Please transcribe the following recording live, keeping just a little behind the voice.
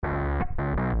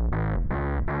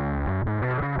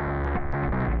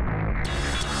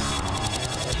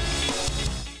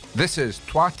This is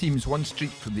Twa Teams One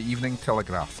Street from the Evening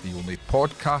Telegraph, the only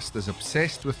podcast as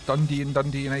obsessed with Dundee and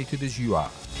Dundee United as you are.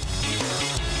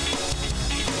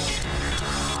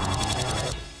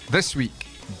 This week,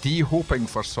 D hoping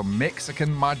for some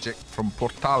Mexican magic from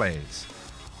Portales.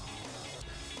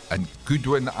 And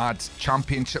Goodwin adds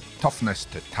championship toughness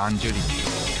to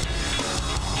Tangerines.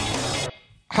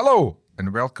 Hello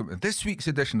and welcome to this week's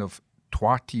edition of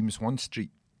Twa Teams One Street.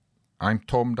 I'm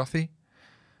Tom Duthie.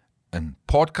 And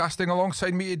podcasting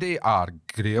alongside me today are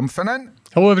Graeme Finnan.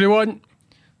 Hello everyone.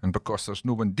 And because there's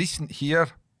no one decent here,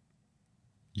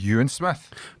 Ewan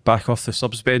Smith. Back off the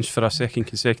subs bench for a second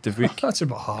consecutive week. That's a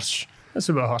bit harsh.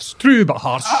 True, but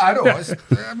harsh. I know.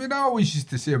 I always used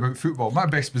to say about football, my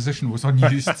best position was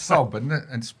unused sub.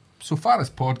 And so far as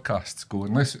podcasts go,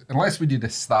 unless we need a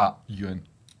stat, Ewan.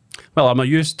 Well, I'm a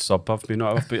used sub. I've been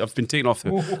taken off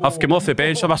I've come off the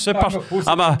bench. I'm a super.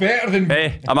 I'm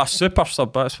a super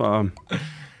sub. That's what I am.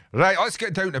 Right, let's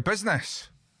get down to business.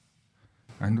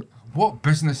 And what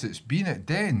business it's been at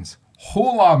Dens?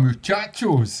 HOLA,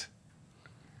 muchachos.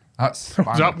 That's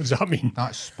Spanish. What does that mean?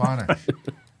 That's Spanish.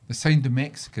 They signed the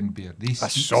Mexican beer. I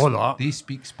saw that. They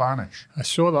speak Spanish. I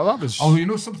saw that. That was. Oh, you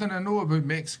know something I know about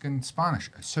Mexican Spanish?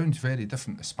 It sounds very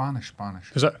different to Spanish.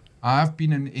 Is it? I've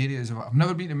been in areas of. I've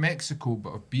never been to Mexico,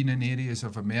 but I've been in areas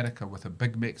of America with a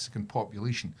big Mexican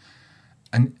population,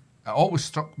 and it always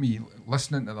struck me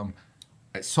listening to them.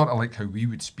 It's sort of like how we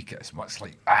would speak it. It's much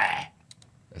like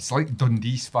It's like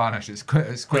Dundee Spanish. It's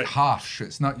quite harsh.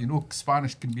 It's not.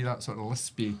 Spanish can be that sort of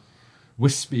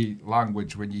wispy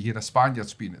language. When you hear a Spaniard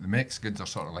speaking it, the Mexicans are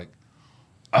sort of like,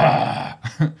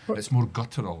 It's more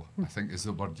guttural, I think, is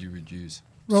the word you would use.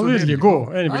 Well, there you go.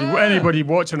 Anybody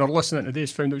watching or listening today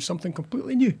has found out something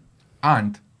completely new.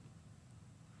 And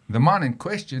the man in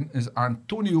question is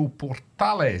Antonio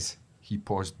Portales. He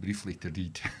paused briefly to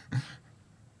read.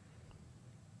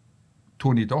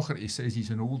 Tony Docherty says he's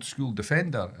an old school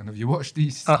defender. And have you watched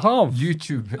these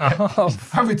YouTube?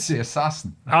 I would say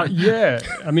assassin. Yeah,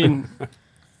 I mean,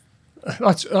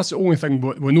 that's the only thing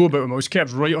we know about him. I was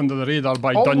kept right under the radar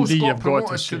by Almost Dundee. Got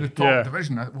promoted to the top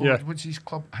division. What's his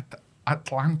club?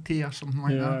 Atlante or something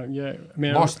like that. Yeah. I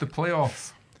mean, lost the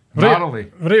playoff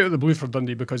narrowly. Right out of the blue for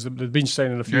Dundee because they'd been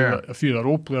signing a few of their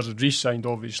old players had re-signed,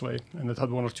 obviously, and they'd had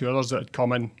one or two others that had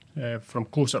come in from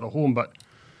closer to home, but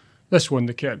this one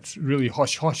they kept really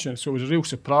hush-hush, and so it was a real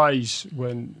surprise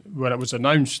when it was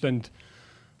announced, and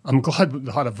I'm glad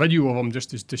they had a video of him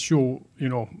just to show,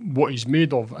 what he's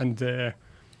made of, and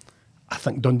I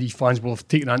think Dundee fans will have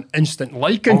taken an instant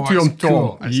liking to him,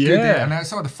 cool. Tom. It's good, and I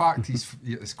saw the fact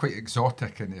it's quite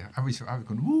exotic, and I was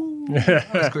going, woo! I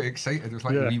was quite excited. It was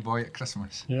like a wee boy at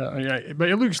Christmas. Yeah, but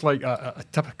he looks like a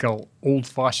typical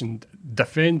old-fashioned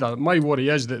defender. My worry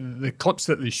is that the clips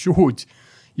that they showed,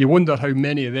 you wonder how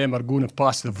many of them are going to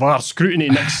pass the VAR scrutiny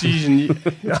next season.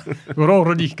 We're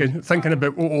already thinking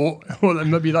about,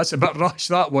 maybe that's a bit rash,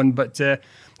 that one. But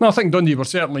no, I think Dundee were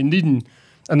certainly needing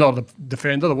another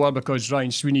defender. They were, because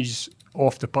Ryan Sweeney's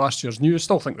off the pastures new. I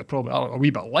still think they're probably a wee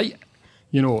bit light,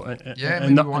 in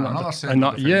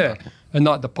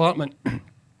that department.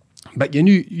 But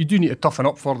you do need to toughen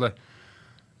up for the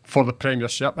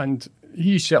Premiership, and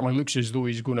he certainly looks as though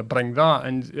he's going to bring that.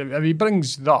 And if he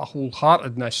brings that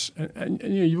wholeheartedness, and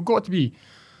you've got to be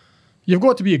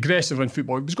aggressive in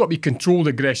football. There's got to be controlled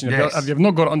aggression. Yes. If you've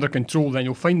not got it under control, then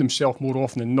you'll find himself more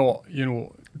often than not.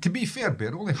 To be fair,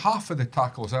 Bear, only half of the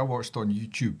tackles I watched on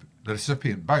YouTube, the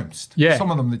recipient bounced. Yeah.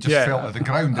 Some of them, they just fell to the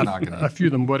ground in agony. A few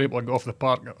of them were able to get off the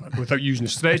park without using a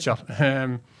stretcher.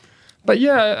 But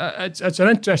it's an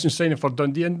interesting signing for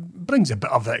Dundee and brings a bit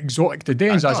of the exotic to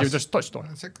Dens, as you just touched on.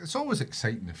 It's always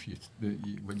exciting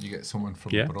when you get someone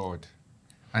from abroad.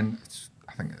 And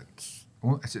I think it's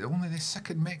only the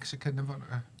second Mexican ever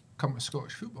to come to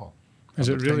Scottish football. Is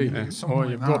it really?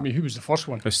 You've got me. Who was the first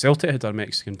one? Celtic had a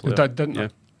Mexican player. They did, didn't they?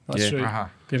 That's right. Uh-huh.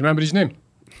 Do you remember his name?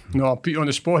 No, I'll put you on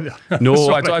the spot there. No,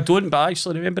 I don't, but I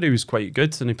actually remember he was quite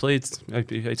good, and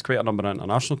he had quite a number of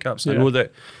international caps. Yeah.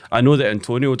 I know that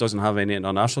Antonio doesn't have any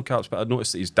international caps, but I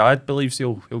noticed that his dad believes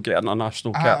he'll get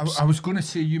international caps. I was going to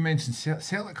say, you mentioned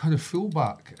Celtic had a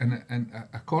fullback, and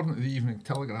according to the Evening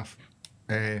Telegraph,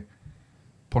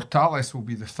 Portales will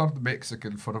be the third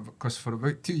Mexican because for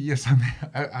about 2 years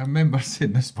I remember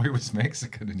saying this boy was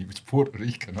Mexican and he was Puerto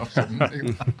Rican or something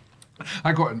like that.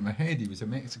 I got it in my head he was a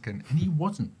Mexican, and he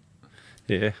wasn't.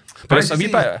 Yeah, but it's a wee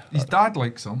bit. His dad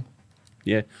likes him.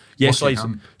 Yeah. His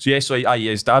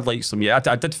dad likes him. Yeah,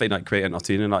 I did find that quite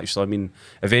entertaining, actually. I mean,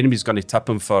 if anybody's going to tip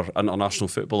him for international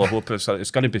football, I hope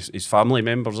it's going to be his family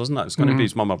members, isn't it? It's going to be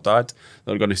his mum or dad.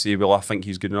 They're going to say, well, I think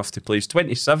he's good enough to play. He's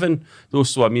 27, though,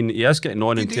 so I mean, he is getting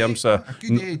on in terms of... A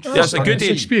good age. Yeah, it's a good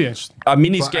age. Experienced. I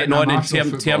mean, he's But getting on in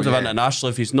international terms of football, international,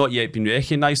 if he's not yet been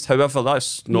recognised. However,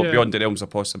 that's not beyond the realms of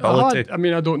possibility.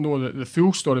 I don't know the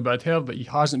full story, but I'd heard that he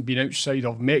hasn't been outside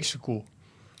of Mexico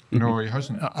No, he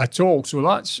hasn't. at all. So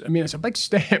that's, I mean, it's a big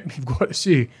step, you've got to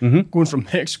say, going from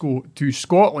Mexico to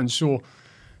Scotland. So,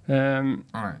 All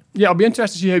right. yeah, I'll be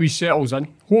interested to see how he settles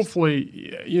in.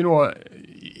 Hopefully,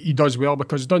 he does well,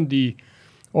 because Dundee,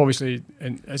 obviously,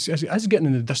 and it's getting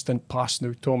in the distant past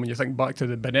now, Tom, when you think back to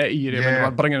the Benetti era, when they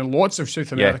were bringing in lots of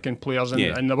South American players,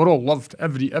 and they were all loved,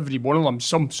 every one of them,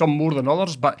 some more than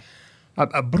others, but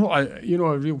it brought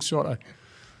a real sort of...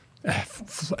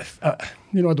 I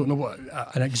don't know what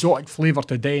an exotic flavour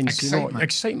to dance.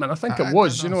 Excitement. I think it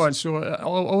was. And so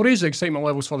I'll raise the excitement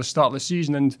levels for the start of the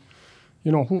season, and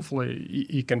hopefully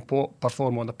he can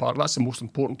perform on the park. That's the most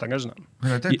important thing, isn't it?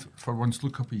 Well, I did for once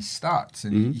look up his stats,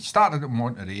 and he started at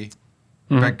Monterrey,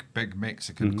 big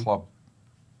Mexican club.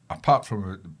 Apart from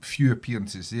a few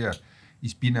appearances there,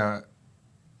 he's been a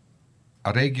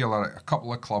regular at a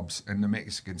couple of clubs in the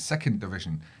Mexican second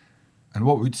division. And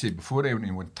what we would say, before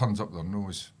anyone turns up their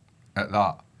nose at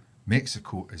that,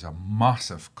 Mexico is a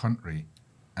massive country,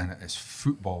 and it is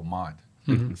football mad.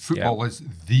 Football is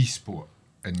the sport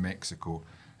in Mexico.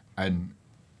 And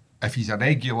if he's a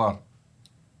regular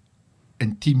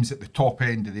in teams at the top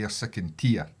end of their second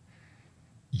tier,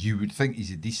 you would think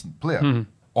he's a decent player.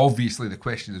 Obviously, the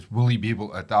question is, will he be able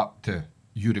to adapt to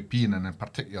European and in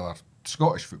particular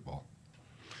Scottish football?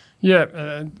 Yeah,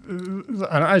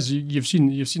 and as you've seen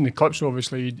the clips,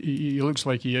 obviously he looks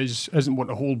like he isn't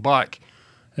wanting to hold back.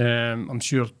 I'm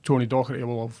sure Tony Docherty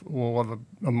will have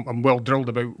I'm well drilled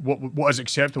about what is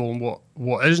acceptable and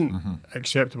what isn't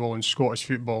acceptable in Scottish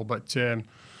football. But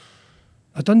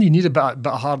Dundee need a bit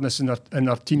of hardness in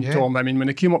their team, Tom. I mean, when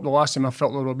they came up the last time, I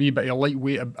felt they were a wee bit of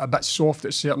lightweight, a bit soft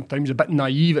at certain times, a bit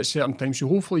naive at certain times. So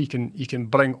hopefully he can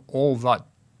bring all of that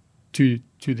to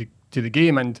the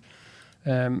game. And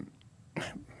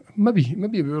maybe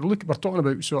we're talking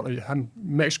about sort of him.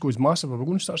 Mexico's massive. Are we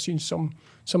going to start seeing some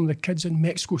of the kids in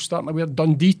Mexico starting to wear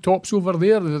Dundee tops over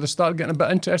there? Do they start getting a bit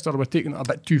interested, or are we taking it a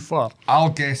bit too far? I'll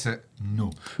guess it.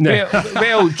 No.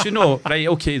 Well, do you know, right,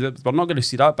 okay, we're not going to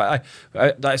see that, but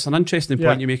that's an interesting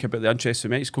point you make about the interest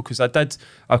in Mexico, because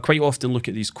I quite often look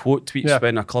at these quote tweets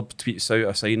when a club tweets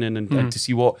out a signing and to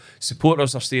see what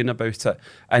supporters are saying about it.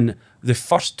 And the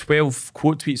first 12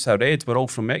 quote tweets I read were all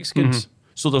from Mexicans.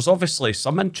 So there's obviously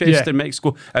some interest in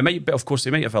Mexico. It might, but of course,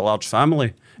 he might have a large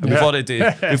family. And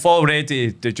we've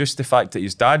already deduced the fact that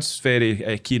his dad's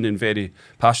very keen and very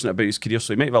passionate about his career,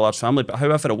 so he might have a large family. But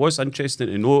however, it was interesting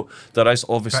to note there is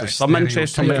obviously some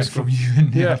interest in Mexico. From you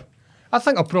in there. I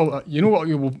think I'll probably, you know what,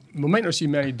 we might not see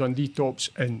many Dundee tops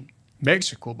in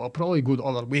Mexico, but I'll probably go the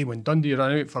other way. When Dundee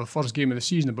ran out for the first game of the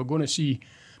season, we're going to see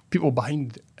people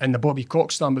behind in the Bobby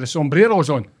Cox stand with the sombreros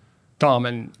on.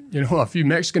 And a few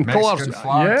Mexican colours,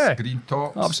 flags, green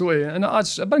tops, absolutely, and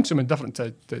it brings something different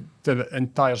to the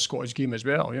entire Scottish game as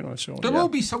well. So there will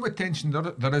be some attention.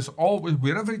 There is always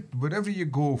wherever you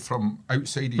go from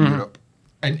outside of Europe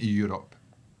into Europe,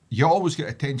 you always get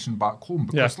attention back home,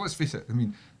 because let's face it, I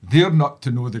mean, they're not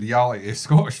to know the reality of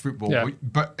Scottish football,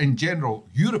 but in general,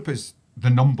 Europe is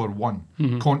the number one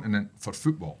continent for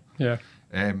football.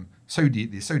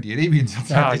 The Saudi Arabians have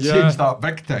tried to change that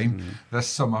big time this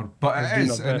summer, but it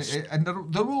is, and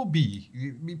there will be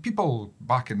people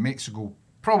back in Mexico,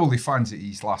 probably fans at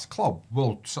his last club,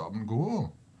 will sort of go,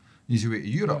 oh, he's away to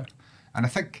Europe. And I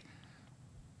think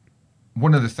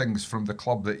one of the things from the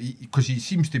club that because he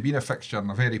seems to be in a fixture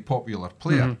and a very popular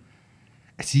player,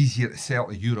 it's easier to sell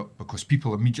to Europe because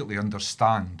people immediately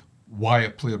understand why a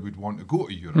player would want to go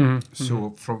to Europe. So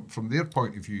from their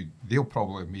point of view, they'll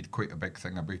probably have made quite a big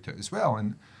thing about it as well.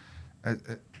 And I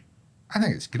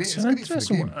think it's great. It's great for the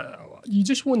game. You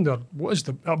just wonder, what is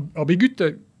it'll be good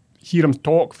to hear him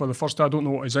talk for the first time. I don't know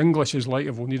what his English is like,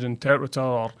 if we'll need an interpreter,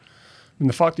 or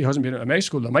the fact he hasn't been out of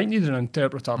Mexico, they might need an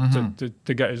interpreter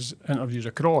to get his interviews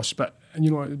across. But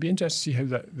it'd be interesting to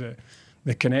see how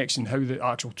the connection, how the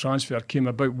actual transfer came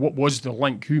about, what was the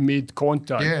link, who made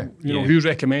contact, who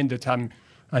recommended him,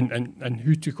 and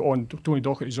who took it on. Tony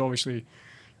Docherty's obviously,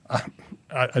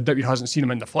 I doubt he hasn't seen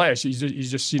him in the flesh. He's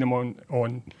just seen him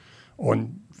on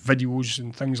videos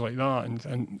and things like that,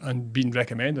 and been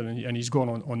recommended, and he's gone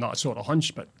on that sort of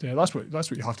hunch. But that's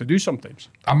what you have to do sometimes.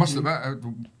 I must admit,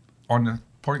 on the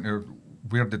point of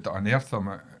where did it unearth him,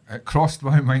 it crossed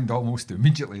my mind almost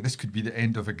immediately. This could be the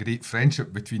end of a great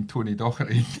friendship between Tony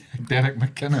Docherty and Derek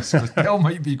McInnes. Because Del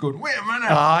might be going, wait a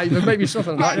minute. Aye, there might be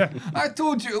something like that, yeah. I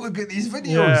told you to look at these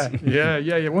videos.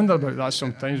 Yeah, you wonder about that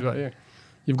sometimes, but yeah,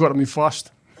 you've got to move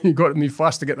fast. You've got to move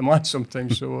fast to get the match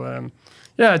sometimes. So,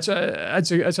 yeah, it's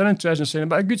an interesting signing,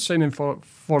 but a good signing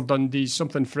for Dundee,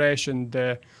 something fresh, and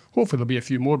hopefully there'll be a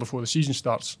few more before the season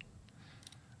starts.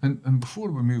 And before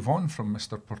we move on from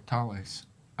Mr. Portales,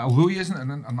 although he isn't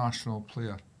an international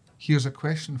player, here's a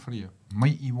question for you.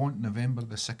 Might he want November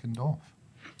the 2nd off?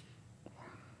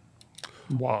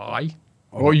 Why?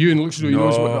 Oh, Ewan looks like he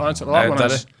knows what the answer to that one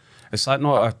is. Is that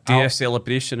not a day of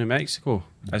celebration in Mexico?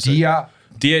 Is Dia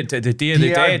the Day of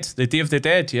the Dead. The Day of the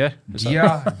Dead, yeah.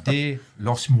 Dia de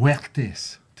los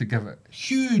Muertes, to give it.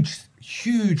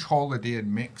 Huge holiday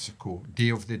in Mexico, Day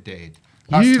of the Dead.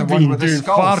 That's You've the one been with the doing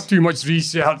skulls. far too much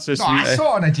research this week. I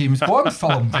saw it in a James Bond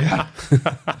film there.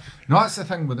 No, that's the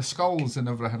thing with the skulls and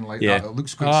everything like that. It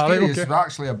looks quite scary. Right, okay. It's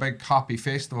actually a big happy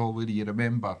festival where you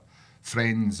remember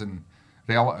friends and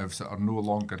relatives that are no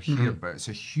longer here. But it's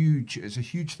a huge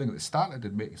thing that started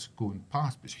in Mexico and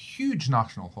past. But it's a huge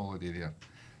national holiday there.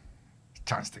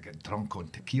 Chance to get drunk on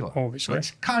tequila, obviously,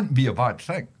 which can't be a bad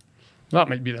thing. That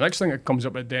might be the next thing that comes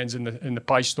up at Dens in the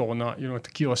pie stall and that,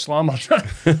 tequila slammer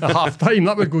at half time.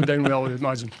 That would go down well, I would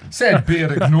imagine. Said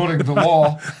Bear ignoring the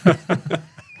law.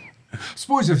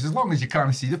 Suppose as long as you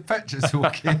can't see the pitch, it's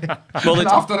okay. Well, and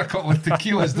after a couple of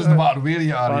tequilas, doesn't matter where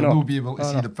you are, you'll be able to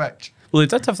see the pitch. Well, they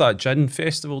did have that gin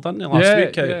festival, didn't they,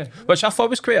 last week? Which I thought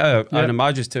was quite an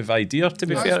imaginative idea, to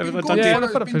be fair. I've had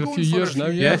it for a few years now.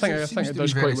 I think it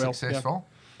does quite well. Successful.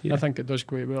 I think it does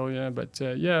quite well, but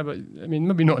I mean,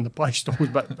 maybe not in the pie stalls,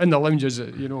 but in the lounges,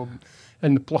 in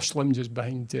the plush lounges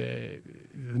behind the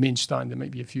main stand, there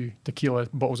might be a few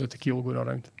bottles of tequila going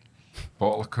around.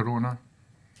 Bottle of Corona.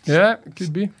 Yeah, it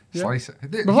could be. Yeah. Slice it.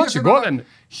 We've actually got them.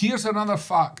 Here's another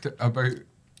fact about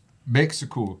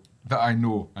Mexico that I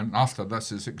know, and after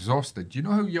this is exhausted. You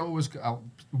know how you always get a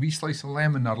wee slice of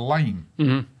lemon or lime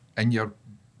in your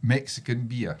Mexican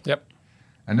beer? Yep.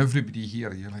 And everybody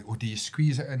here, you're like, oh, do you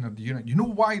squeeze it in or do you not? You know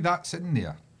why that's in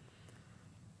there?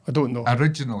 I don't know.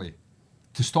 Originally,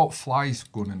 to stop flies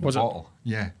going in the bottle.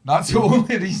 Yeah, that's the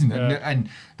only reason. Yeah. And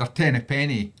they're 10 a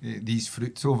penny, these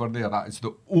fruits over there. That is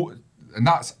and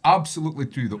that's absolutely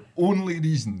true. The only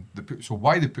reason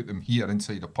why they put them here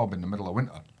inside a pub in the middle of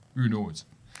winter, who knows?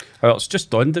 Well, it's just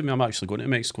dawned on me I'm actually going to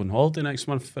Mexico on holiday next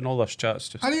month, and all this chat's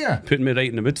just putting me right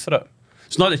in the mood for it.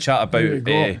 It's not a chat about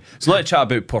it's not a chat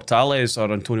about Portales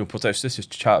or Antonio Portales. This is a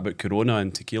chat about Corona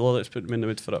and tequila that's putting me in the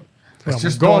mood for it. Well, it's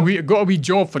just got a wee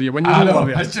job for you when you go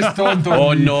over there. It's just dawned on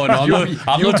Oh me. no,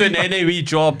 I'm not doing any wee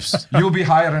jobs. You'll be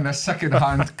hiring a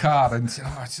second-hand car and say,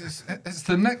 it's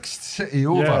the next city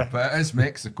over, but it is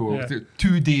Mexico. Yeah.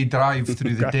 2-day drive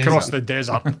through the desert. Across the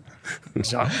desert.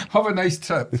 Exactly. Have a nice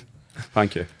trip.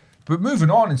 Thank you. But moving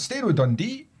on, and staying with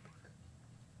Dundee,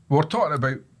 we're talking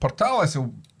about Portales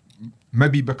will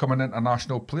maybe become an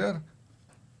international player.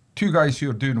 Two guys who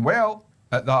are doing well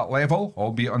at that level,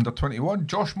 albeit under 21.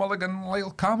 Josh Mulligan and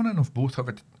Lyle Cameron have both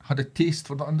had a taste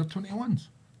for the under 21s.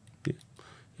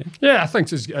 Yeah, I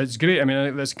think it's great. I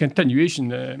mean, there's a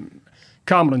continuation.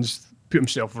 Cameron's put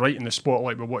himself right in the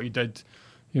spotlight with what he did,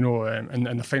 in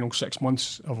the final 6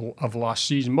 months of last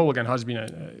season. Mulligan has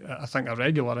been, I think, a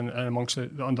regular in amongst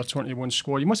the under 21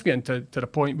 squad. He must be getting to the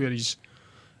point where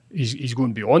he's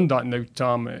going beyond that now,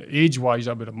 Tam, age-wise,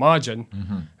 I would imagine.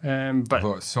 But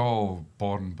it's all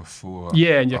born before.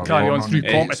 Yeah, and you carry on through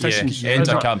competitions. End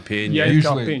of campaign. Yeah,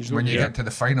 usually when you get to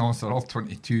the finals, they're all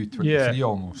 22, 23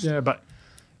 almost. Yeah, but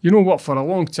you know what? For a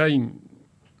long time,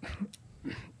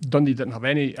 Dundee didn't have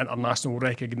any international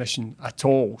recognition at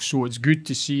all. So it's good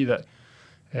to see that,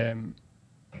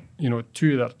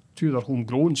 two of their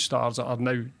homegrown stars that are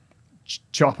now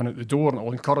chapping at the door, and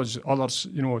it'll encourage others,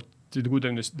 to go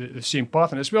down the same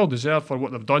path. And it's well deserved for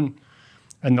what they've done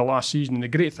in the last season. And the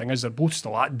great thing is they're both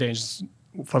still at Dens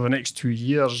for the next 2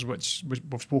 years, which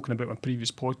we've spoken about on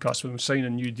previous podcasts with them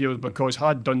signing new deals, because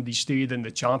had Dundee stayed in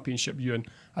the championship,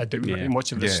 I doubt very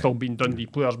much of it still been Dundee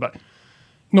players. But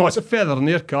no, it's a feather in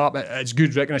their cap. It's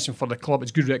good recognition for the club.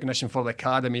 It's good recognition for the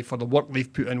academy, for the work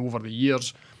they've put in over the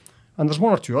years. And there's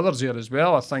one or two others there as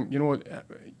well, I think.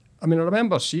 I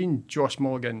remember seeing Josh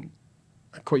Mulligan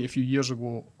quite a few years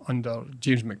ago under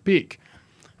James McPake,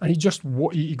 and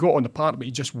he got on the park, but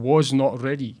he just was not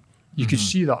ready. You could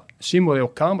see that. Same with Lyle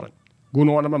Cameron. I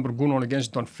remember going on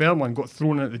against Dunfermline, got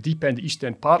thrown in at the deep end at East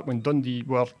End Park when Dundee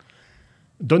were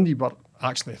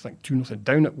actually, I think, 2-0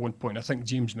 down at one point. I think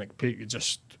James McPake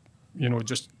just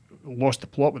lost the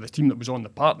plot with the team that was on the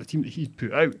park, the team that he'd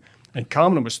put out, and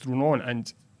Cameron was thrown on,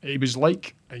 and he was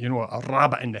like, you know, a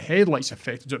rabbit in the headlights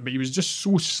affected it, but he was just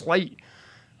so slight.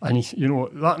 And he, you know,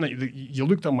 that night you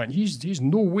looked at him and went, he's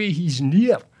no way he's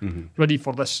near ready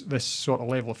for this sort of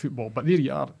level of football. But there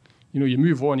you are. You know, you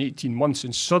move on 18 months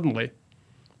and suddenly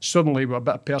with a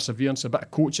bit of perseverance, a bit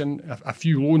of coaching, a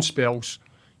few loan spells,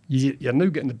 you're now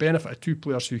getting the benefit of two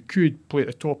players who could play at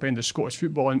the top end of Scottish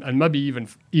football and maybe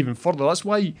even further. That's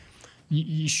why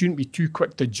you shouldn't be too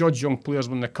quick to judge young players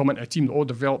when they come into a team that all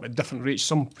develop at different rates,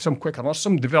 some quicker than others,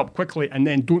 some develop quickly and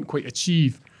then don't quite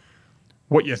achieve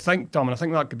what you think, Tom. And I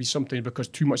think that could be something because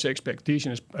too much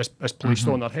expectation is placed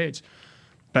on their heads.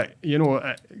 But, you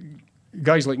know,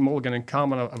 guys like Mulligan and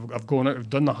Cameron have gone out, have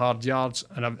done the hard yards,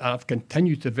 and have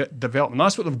continued to develop. And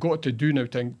that's what they've got to do now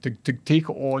to take it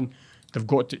on. They've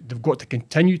got to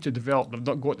continue to develop. They've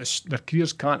not got their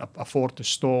careers can't afford to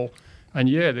stall. And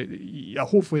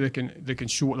hopefully they can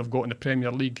show what they've got in the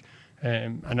Premier League.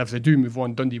 And if they do move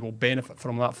on, Dundee will benefit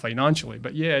from that financially.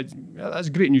 But yeah, that's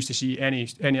great news to see any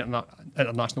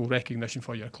international recognition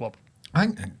for your club. I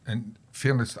think, in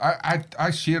fairness,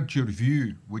 I shared your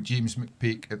view with James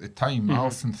McPake at the time. I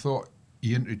often thought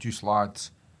he introduced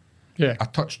lads a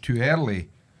touch too early.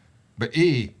 But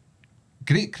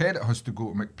great credit has to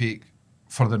go to McPake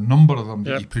for the number of them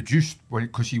that he produced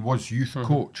because he was youth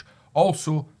coach.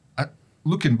 Also,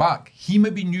 looking back, he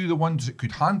maybe knew the ones that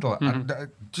could handle it. And,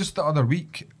 just the other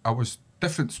week, I was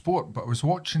different sport, but I was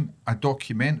watching a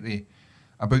documentary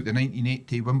about the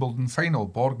 1980 Wimbledon final,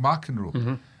 Borg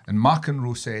McEnroe. And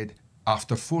McEnroe said,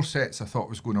 after 4 sets, I thought I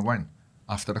was going to win.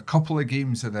 After a couple of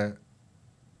games of the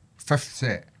 5th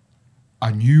set,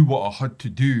 I knew what I had to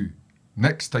do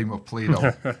next time I played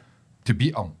him to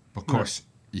beat him. Because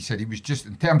he said he was just,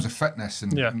 in terms of fitness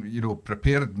and you know,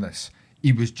 preparedness,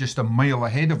 he was just a mile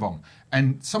ahead of him.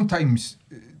 And sometimes,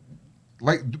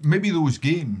 like maybe those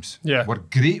games were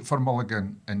great for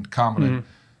Mulligan and Cameron.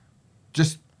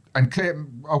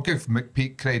 I'll give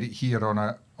McPake credit here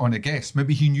on a guess.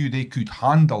 Maybe he knew they could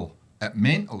handle it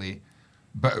mentally,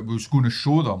 but it was going to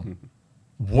show them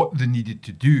what they needed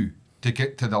to do to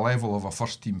get to the level of a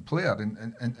first team player.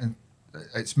 And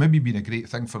it's maybe been a great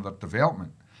thing for their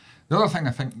development. The other thing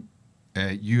I think,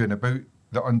 Ewan, about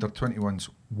the under-21s,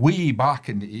 way back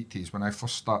in the 80s when I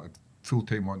first started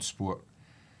full-time on sport,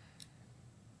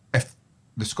 if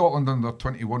the Scotland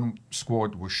under-21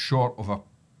 squad was short of a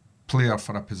player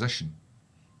for a position,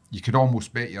 you could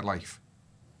almost bet your life.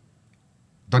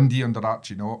 Dundee under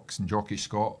Archie Knox and Jockey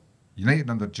Scott, United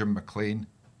under Jim McLean,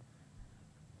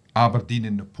 Aberdeen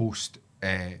in the post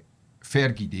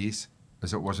Fergie days,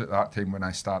 as it was at that time when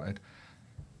I started.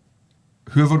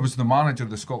 Whoever was the manager of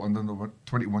the Scotland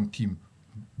under-21 team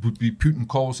would be putting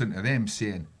calls into them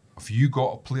saying, if you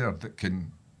got a player that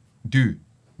can do.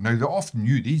 Now, they often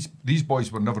knew these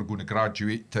boys were never going to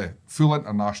graduate to full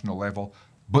international level,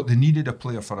 but they needed a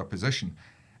player for a position.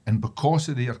 And because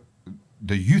of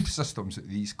the youth systems at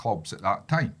these clubs at that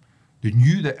time, they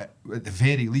knew that at the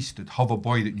very least they'd have a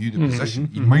boy that knew the position.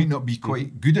 He might not be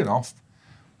quite good enough,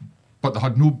 but they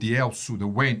had nobody else, so they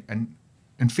went. And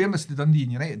in fairness to Dundee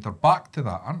and United, they're back to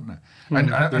that, aren't they?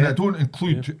 And I don't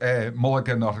include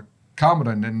Mulligan or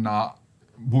Cameron in that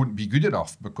won't be good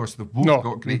enough, because they've both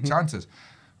got great chances.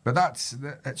 But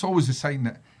it's always a sign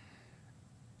that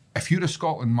if you're a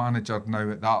Scotland manager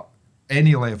now at that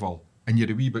any level and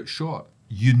you're a wee bit short,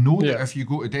 you know that if you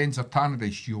go to Dens or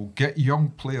Tannadice, you'll get young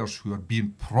players who are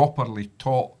being properly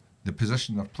taught the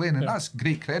position they're playing, and that's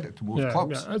great credit to both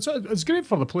clubs. Yeah. It's great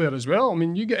for the player as well. I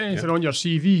mean, you get anything on your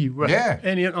CV with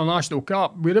any international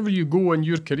cap, wherever you go in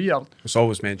your career, it's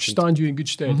always mentioned. Stand you in good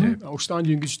stead. It'll stand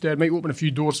you in good stead. Might open a few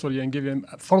doors for you and give you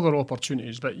further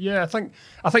opportunities. But yeah,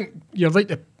 I think you're right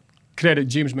to credit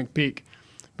James McPake,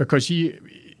 because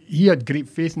he had great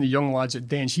faith in the young lads at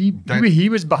Dens. He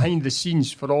was behind the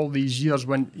scenes for all these years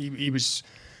when he was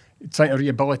trying to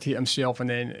rehabilitate himself,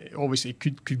 and then obviously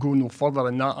could go no further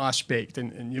in that aspect,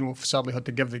 and you know, sadly had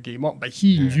to give the game up. But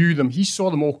he knew them. He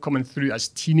saw them all coming through as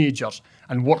teenagers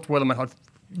and worked with them and had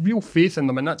real faith in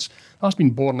them, and that's been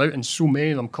borne out in so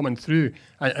many of them coming through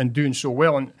and doing so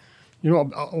well. And you know,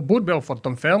 it'll bode well for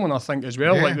Dunfermline, I think, as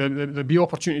well. Like there'll be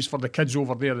opportunities for the kids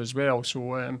over there as well.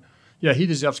 So he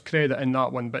deserves credit in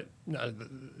that one. But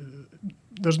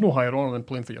there's no higher honour than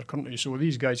playing for your country. So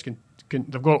these guys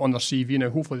they've got it on their CV now.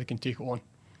 Hopefully they can take it on.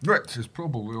 Which is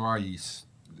probably why he's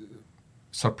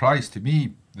surprised to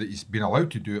me that he's been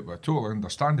allowed to do it, but I totally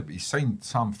understand it. But he signed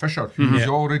Sam Fisher, who he's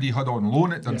already had on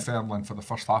loan at Dunfermline for the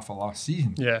first half of last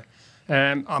season. Yeah.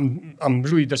 I'm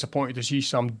really disappointed to see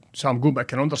Sam go, but I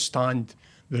can understand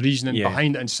the reasoning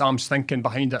behind it and Sam's thinking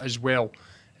behind it as well.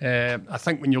 I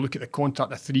think when you look at the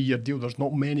contract, a 3-year deal, there's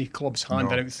not many clubs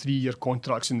handing out 3-year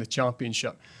contracts in the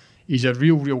Championship. He's a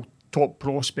real top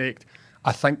prospect.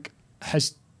 I think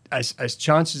his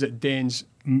chances at Dens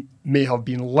may have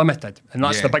been limited, and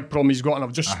that's the big problem he's got. And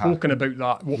I've just spoken about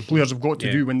that, what players have got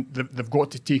to do when they've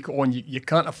got to take it on. You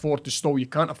can't afford to stall. You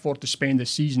can't afford to spend a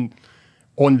season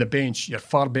on the bench. You're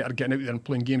far better getting out there and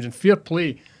playing games. And fair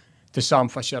play to Sam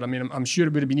Fisher. I mean, I'm sure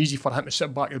it would have been easy for him to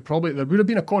sit back. There would have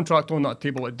been a contract on that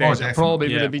table at Dens. It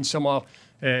probably would have been similar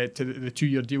to the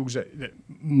 2-year deals that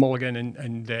Mulligan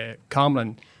and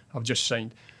Cameron have just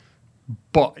signed.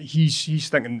 But he's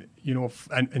thinking, you know,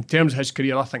 in terms of his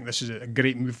career, I think this is a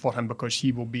great move for him, because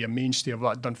he will be a mainstay of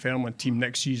that Dunfermline team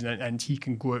next season, and he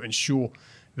can go out and show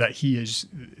that he is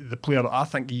the player that I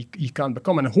think he can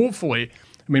become. And hopefully,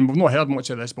 I mean, we've not heard much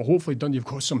of this, but hopefully Dundee have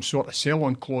got some sort of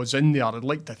sell-on clause in there. I'd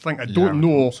like to think, I don't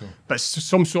know, but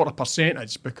some sort of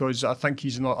percentage, because I think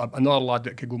he's another lad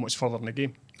that could go much further in the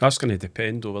game. That's going to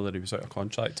depend on whether he was out of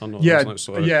contract or not. Yeah, isn't it?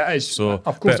 So, it is. So,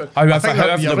 of course. However,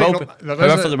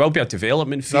 there will be a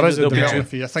development fee. There is a development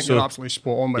fee. I think you're absolutely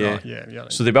spot on with that. Yeah.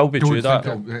 So they will be due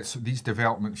that. So these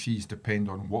development fees depend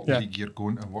on what league you're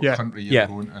going to, what country you're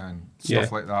going to, and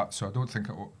stuff like that. So I don't think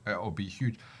it'll be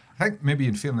huge. I think maybe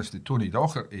in fairness to Tony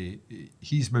Docherty,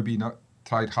 he's maybe not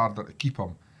tried harder to keep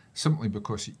him simply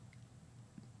because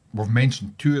we've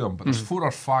mentioned 2 of them, but there's 4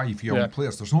 or 5 young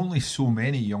players. There's only so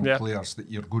many young players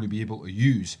that you're going to be able to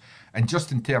use. And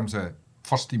just in terms of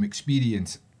first team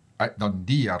experience at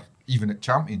Dundee or even at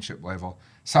Championship level,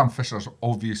 Sam Fisher's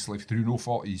obviously, through no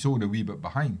fault of his own, a wee bit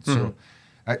behind. So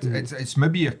it's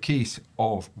maybe a case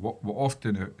of what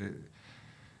often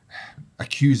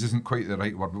accuse isn't quite the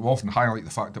right word, but we often highlight the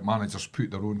fact that managers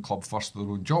put their own club first, their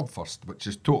own job first, which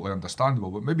is totally understandable.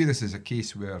 But maybe this is a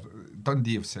case where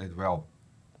Dundee have said, well,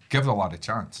 give the lad a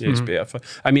chance. Yeah, it's better.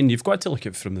 I mean, you've got to look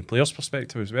at it from the player's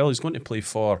perspective as well. He's going to play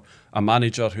for a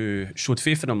manager who showed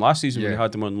faith in him last season when he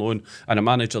had him on loan, and a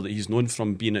manager that he's known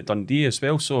from being at Dundee as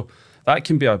well. So that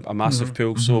can be a massive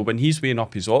pull. So when he's weighing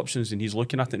up his options and he's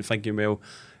looking at it and thinking, well,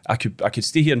 I could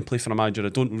stay here and play for a manager I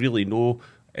don't really know,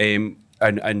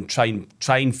 and try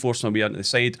and force my way into the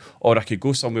side, or I could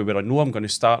go somewhere where I know I'm going to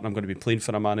start and I'm going to be playing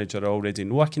for a manager I already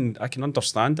know. I can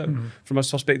understand it from his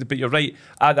perspective. But you're right,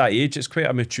 at that age, it's quite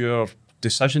a mature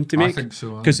decision to make. I think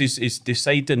so. Because he's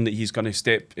deciding that he's going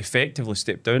to effectively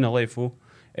step down a level.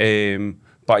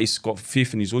 But he's got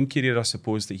faith in his own career, I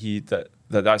suppose, that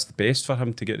that's the best for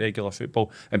him to get regular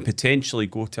football and potentially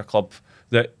go to a club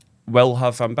that will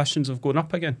have ambitions of going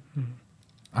up again.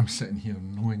 I'm sitting here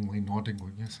knowingly nodding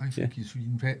going, yes, I think he's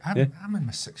reinvented. I'm in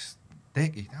my 6th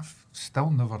decade. I've still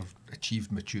never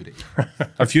achieved maturity.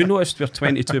 Have you noticed we're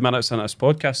 22 minutes into this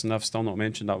podcast and I've still not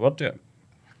mentioned that word yet?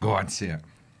 Go on, say it.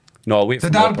 No, I'll wait for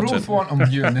Did our both want him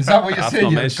viewing? Is that what you're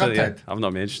saying? I've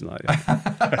not mentioned that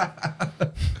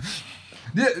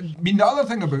yet. I mean, the other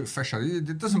thing about Fisher,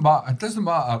 it doesn't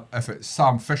matter if it's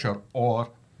Sam Fisher or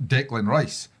Declan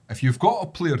Rice. If you've got a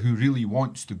player who really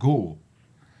wants to go,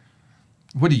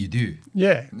 what do you do?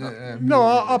 Yeah, no,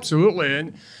 absolutely.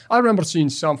 And I remember seeing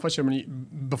Sam Fisher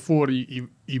before he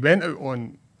went out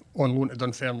on loan to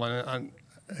Dunfermline, and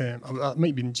it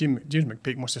might be James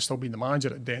McPake must have still been the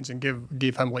manager at Dens, and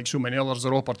gave him, like so many others,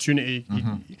 their opportunity.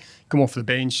 He'd come off the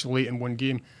bench late in one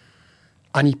game,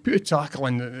 and he put a tackle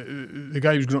in. The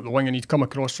guy who was going up the wing, and he'd come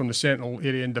across from the central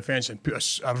area in defence and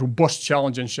put a robust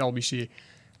challenge in, shall we say.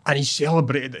 And he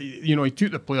celebrated, you know, he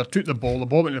took the ball went to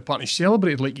the park, and he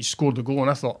celebrated like he scored the goal.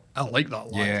 And I thought, I like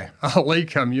that lad. Yeah. I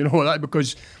like him, you know, that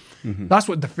because that's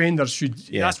what defenders should,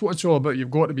 that's what it's all about.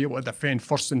 You've got to be able to defend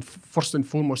first and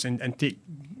foremost and take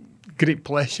great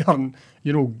pleasure and,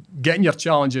 you know, getting your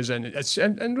challenges in. It's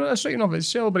right enough, it's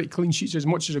celebrate clean sheets as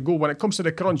much as a goal. When it comes to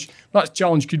the crunch, that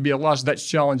challenge could be a last-ditch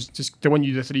challenge just to win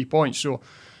you the 3 points. So,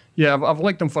 yeah, I've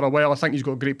liked him for a while. I think he's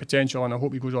got great potential, and I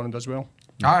hope he goes on and does well.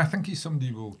 I think he's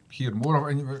somebody we'll hear more of,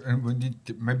 and we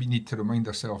need to remind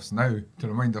ourselves now, to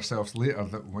remind ourselves later,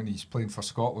 that when he's playing for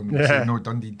Scotland, we'll say, no,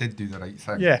 Dundee did do the right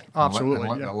thing. Yeah, absolutely.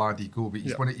 And let the laddie go. But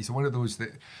he's one of those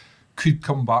that could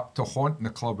come back to haunt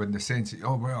the club in the sense that,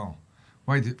 oh, well,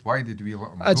 why did we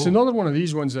let him go? It's another one of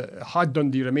these ones that had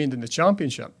Dundee remained in the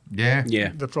Championship. Yeah.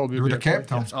 They probably would have kept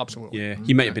him. Yes, absolutely. Yeah,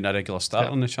 he might have been a regular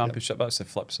starter in the Championship. That's the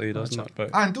flip side, isn't it? But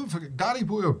and don't forget, Gary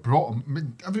Bowyer brought him. I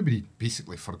mean, everybody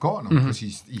basically forgotten him because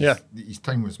his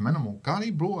time was minimal.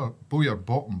 Gary Bowyer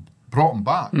brought him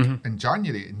back in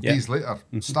January, and days later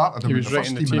started him in the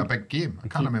first team in a big game. I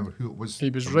can't remember who it was.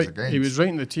 He was right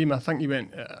in the team. I think he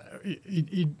went.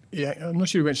 I'm not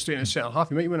sure he went straight in the centre half.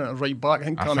 He might have went at right back. I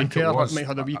think Cammy Kerr might have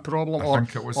had a wee problem. I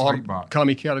think it was right back.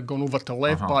 Cammy Kerr had gone over to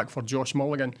left back for Josh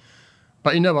Mulligan.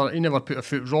 But he never put a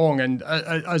foot wrong, and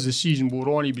as the season wore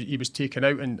on, he was taken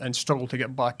out and struggled to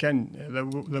get back in.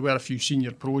 There were a few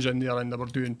senior pros in there, and they were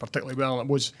doing particularly well, and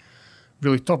it was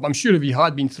really tough. I'm sure if he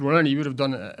had been thrown in, he would have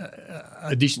done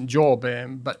a decent job.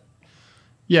 But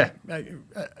yeah,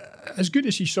 it's good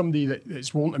to see somebody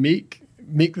that's willing to make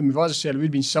the move. As I said, it would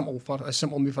have been a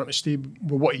simple move for him to stay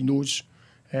with what he knows.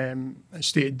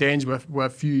 Stay at Dens with a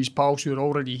few of his pals who are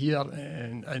already here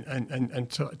and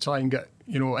try and get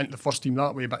into the first team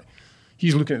that way. But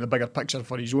he's looking at the bigger picture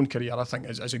for his own career. I think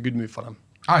is a good move for him.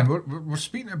 And we're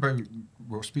speaking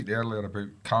earlier about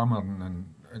Cameron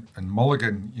and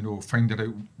Mulligan. Finding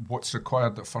out what's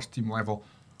required at first team level.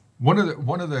 One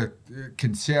of the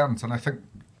concerns, and I think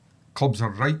clubs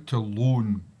are right to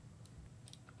loan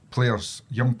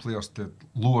young players to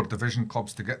lower division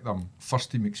clubs to get them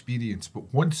first team experience. But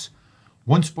once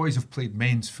boys have played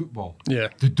men's football,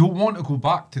 they don't want to go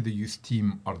back to the youth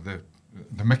team or the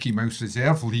Mickey Mouse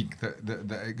Reserve League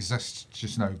that exists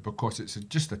just now, because it's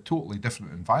just a totally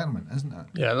different environment, isn't it?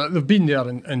 Yeah, they've been there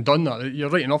and done that. You're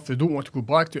right enough, they don't want to go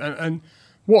back to it. And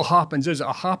what happens is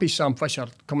a happy Sam Fisher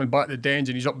coming back to Dens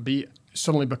and he's upbeat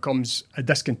suddenly becomes a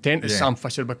discontented Sam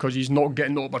Fisher because he's not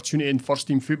getting the opportunity in first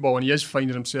team football and he is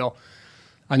finding himself,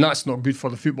 and that's not good for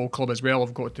the football club as well,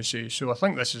 I've got to say. So I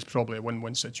think this is probably a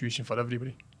win-win situation for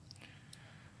everybody.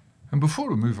 And before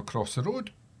we move across the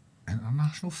road,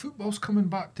 international football's coming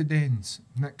back to Dens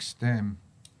next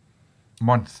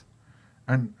month,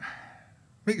 and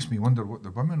makes me wonder what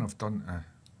the women have done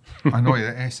to annoy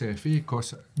the SFA,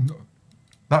 because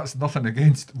that's nothing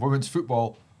against women's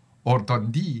football or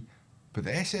Dundee, but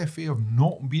the SFA have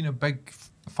not been a big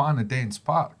fan of Dens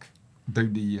Park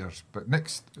down the years. But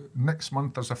next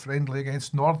month there's a friendly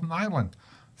against Northern Ireland,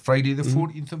 Friday the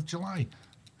 14th of July.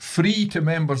 Free to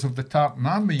members of the Tartan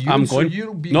Army. I'm going.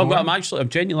 But I'm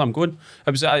genuinely going.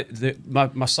 I was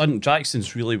my son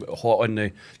Jackson's really hot on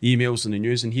the emails and the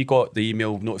news, and he got the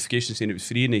email notification saying it was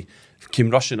free, and he came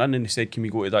rushing in and he said, "Can we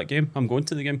go to that game?" I'm going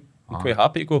to the game. I'm quite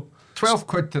happy to go.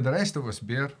 £12 to the rest of us,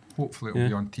 Bear. Hopefully it'll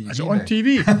be on TV. Is it on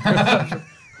TV?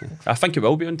 I think it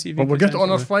will be on TV. Well, we'll get it on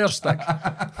our Fire Stick.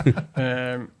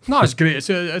 No, it's great. It's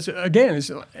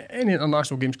any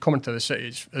international games coming to the city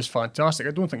is fantastic.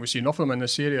 I don't think we see enough of them in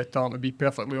this area, to be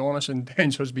perfectly honest, and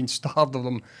Dens has been starved of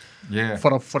them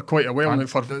for quite a while now.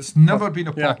 It's never been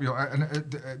a popular... And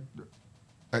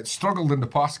it struggled in the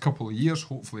past couple of years,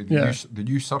 hopefully, the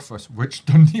new surface, which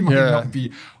Dundee might not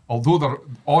be, although they're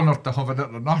honoured to have an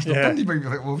international. Dundee might be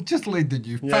like, well, we've just laid the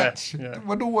new pitch.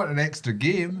 We don't want an extra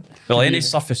game. Well, any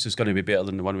surface is going to be better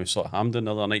than the one we saw at Hampden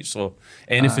the other night, so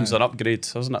anything's an upgrade,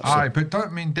 isn't it? But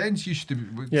Dens used to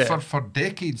be, for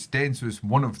decades, Dens was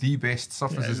one of the best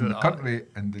surfaces in the country,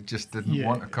 and they just didn't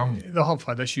want to come. They have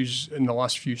had issues in the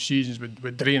last few seasons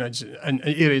with drainage, and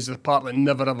areas of the park that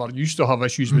never ever used to have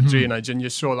issues with drainage, and you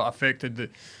saw that affected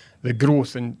the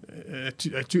growth, and it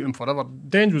took them forever.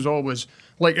 Dens was always,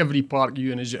 like every park,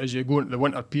 as you go into the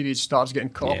winter period, starts getting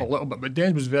cut up a little bit, but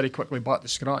Dens was very quickly back to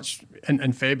scratch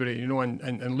in February,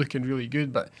 and looking really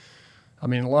good. But I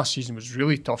mean, last season was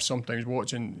really tough sometimes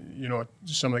watching,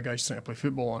 some of the guys trying to play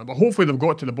football on it. But hopefully they've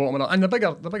got to the bottom of that. And the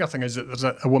bigger thing is that there's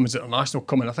a women's international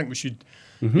coming. I think we should,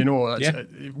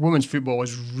 women's football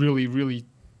is really, really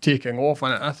taking off,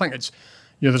 and I think it's,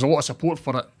 there's a lot of support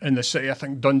for it in the city. I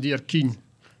think Dundee are keen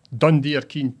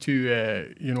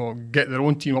to, get their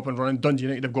own team up and running. Dundee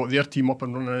United have got their team up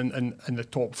and running in the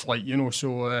top flight,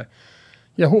 So,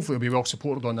 hopefully it'll be well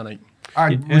supported on the night.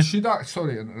 And we should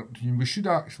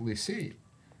actually say,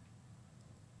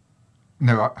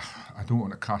 now I don't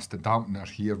want to cast a dampener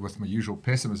here with my usual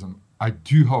pessimism. I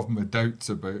do have my doubts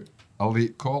about a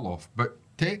late call-off, but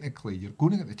technically you're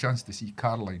going to get the chance to see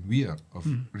Caroline Weir of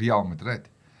Real Madrid.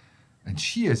 And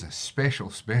she is a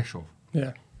special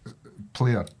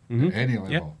player at any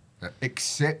level,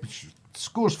 except she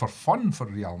scores for fun for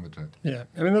Real Madrid. Yeah,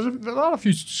 I mean, there are a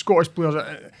few Scottish players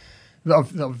that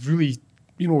have really,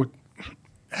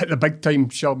 hit the big time,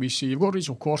 shall we say. You've got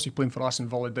Rachel Corsie playing for Aston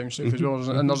Villa down south as well,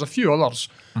 and there's a few others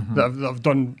that have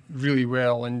done really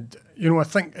well. And I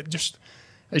think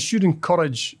it should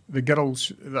encourage the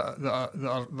girls that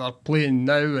are playing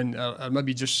now and are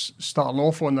maybe just starting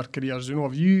off on their careers.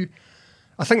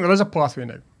 I think there is a pathway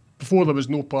now. Before there was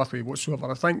no pathway whatsoever,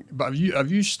 I think. But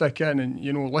if you stick in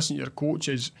and listen to your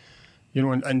coaches,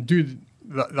 and do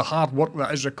the hard work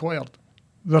that is required,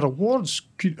 the rewards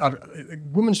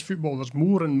women's football. There's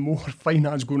more and more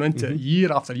finance going into it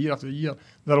year after year after year.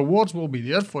 The rewards will be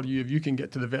there for you if you can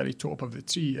get to the very top of the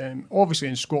tree. Obviously,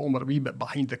 in Scotland, we're a wee bit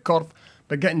behind the curve,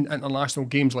 but getting international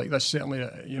games like this certainly,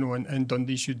 in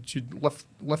Dundee should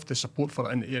lift the support for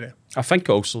it in the area. I think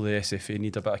also the SFA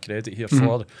need a bit of credit here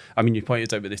for. I mean, you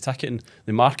pointed out with the ticketing,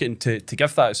 the marketing to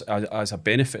give that as a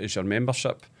benefit as your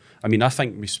membership. I mean, I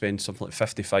think we spend something like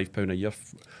 £55 a year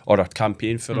or a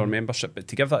campaign for our membership, but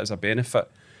to give that as a benefit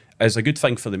is a good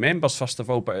thing for the members, first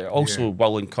of all, but it also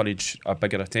will encourage a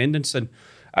bigger attendance.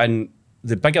 And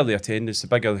the bigger the attendance, the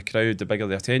bigger the crowd, the bigger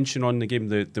the attention on the game,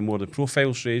 the more the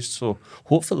profile's raised. So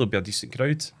hopefully there'll be a decent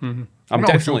crowd. I'm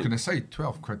definitely going to say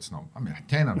 12 quid's not. I mean, a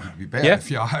tenner would be better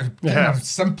if you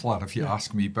simpler if you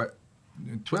ask me, but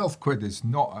 12 quid is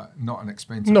not an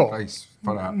expensive price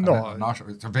for an international.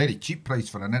 It's a very cheap price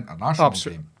for an international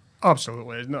game.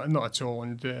 Absolutely, not at all.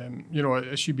 And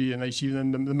it should be a nice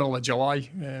evening in the middle of July.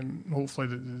 Hopefully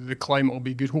the climate will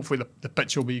be good. Hopefully the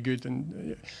pitch will be good.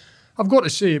 And I've got to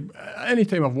say, any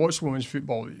time I've watched women's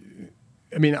football,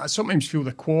 I mean, I sometimes feel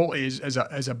the quality is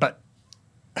a bit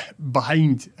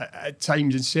behind at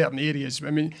times in certain areas.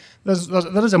 I mean, there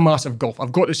is a massive gulf.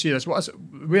 I've got to say this. The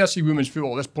way I see women's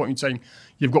football at this point in time,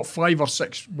 you've got 5 or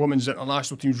 6 women's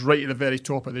international teams right at the very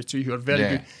top of the tree who are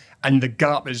very good, and the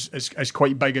gap is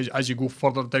quite big as you go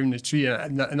further down the tree,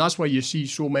 and that's why you see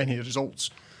so many results.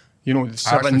 The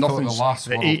 7-0, the last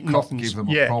the World Cup gave them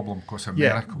a problem because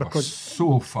America was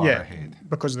so far ahead.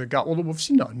 Because of the gap. Although we've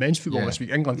seen that in men's football this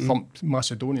week. England thumped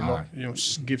Macedonia,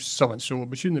 gave 7. So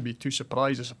we shouldn't be too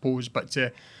surprised, I suppose. But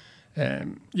but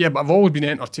I've always been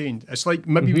entertained. It's like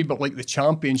maybe a wee bit like the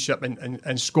Championship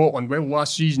in Scotland. Well,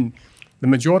 last season, the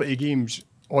majority of games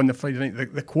on the Friday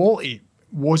night, the quality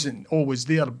wasn't always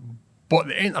there, but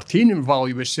the entertainment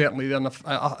value was certainly there. And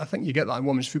I think you get that in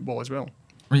women's football as well.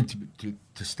 I mean,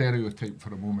 to stereotype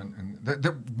for a moment, and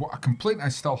what a complaint I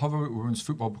still have about women's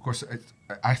football, because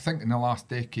I think in the last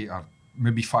decade or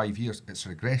maybe 5 years, it's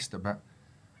regressed a bit.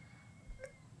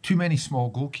 Too many small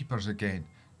goalkeepers again.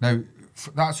 Now,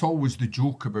 that's always the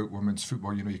joke about women's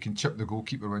football. You can chip the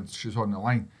goalkeeper when she's on the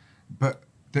line. But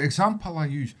the example I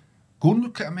use, go and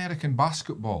look at American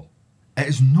basketball. It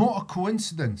is not a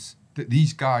coincidence that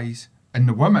these guys and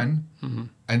the women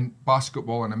in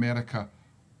basketball in America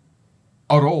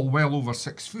are all well over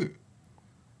 6 foot.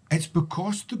 It's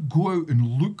because to go out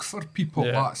and look for people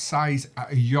that size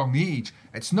at a young age.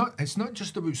 It's not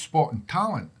just about spotting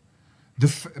talent. They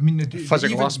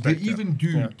even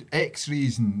do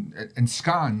X-rays and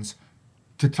scans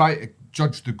to try to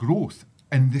judge the growth.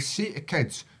 And they say to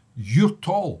kids, "You're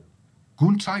tall. Go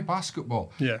and try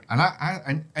basketball." Yeah.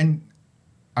 And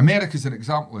America's an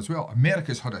example as well.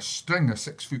 America's had a string of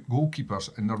 6 foot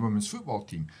goalkeepers in their women's football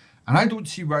team, and I don't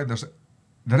see why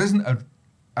there isn't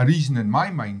a reason in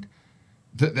my mind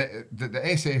that the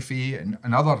SFA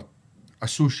and other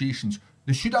associations,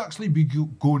 they should actually be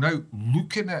going out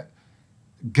looking at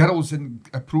girls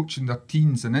approaching their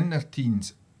teens and in their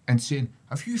teens and saying,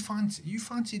 "Have you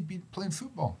fancied playing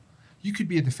football? You could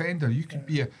be a defender. You could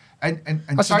be a..." And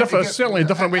that's certainly a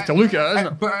different way to look at it,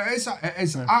 isn't it? But it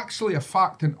is actually a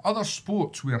fact in other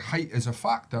sports where height is a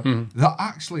factor that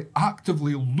actually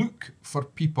actively look for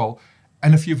people.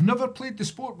 And if you've never played the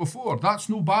sport before, that's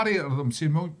no barrier to them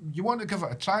saying, "Well, you want to give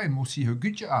it a try and we'll see how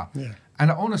good you are." Yeah. And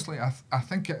honestly, I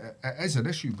think it is an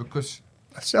issue, because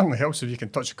it certainly helps if you can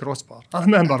touch a crossbar. I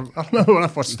remember when I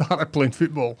first started playing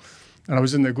football, and I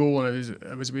was in the goal, and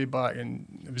it was way back, and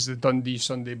it was the Dundee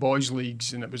Sunday Boys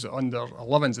Leagues, and it was under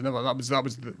 11s, and that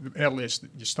was the earliest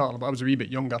you started. But I was a wee bit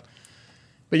younger.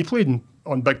 But you played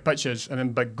on big pitches and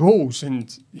in big goals,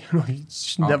 and you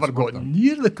just never got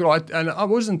near the crowd. And it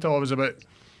wasn't until I was about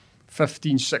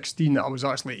 15, 16 that I was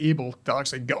actually able to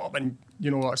actually get up and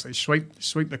actually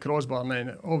swipe the crossbar. And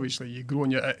then obviously you grow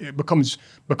and it becomes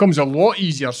a lot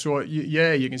easier. So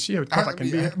you can see how tough it can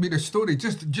be. I mean, a story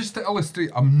just to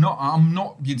illustrate. I'm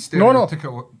not being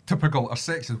stereotypical or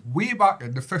sexist. Way back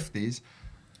in the 50s.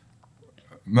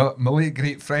 My late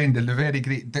great friend and the very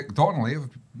great Dick Donnelly,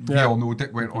 we all know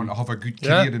Dick went on to have a good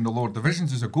career in the lower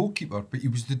divisions as a goalkeeper, but he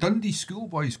was the Dundee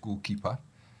schoolboys goalkeeper,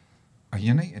 a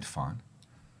United fan.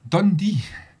 Dundee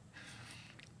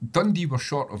were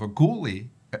short of a goalie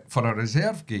for a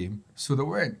reserve game, so they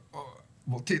went,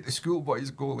 we'll take the schoolboys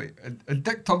goalie. And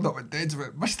Dick turned up at Dead's and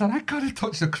went, Mister, I can't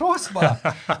touch the crossbar.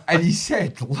 And he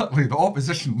said, literally, the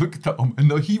opposition looked at him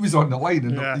and he was on the line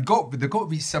and they got beat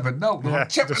 7-0. They were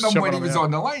chipping him when he was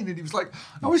on the line and he was like,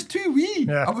 I was too wee.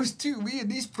 Yeah. I was too wee and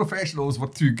these professionals were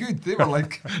too good. They were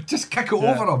like, just kick it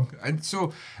over them. And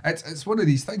so it's one of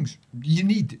these things you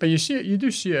need. But you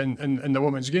do see it in the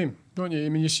women's game, don't you? I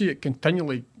mean, you see it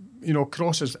continually.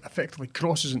 Crosses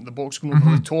into the box, going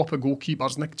over the top of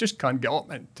goalkeepers, and they just can't get up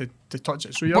to touch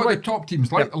it. So you're the top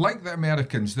teams, like the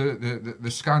Americans, the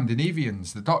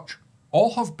Scandinavians, the Dutch,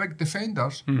 all have big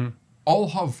defenders, all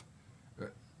have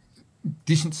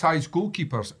decent-sized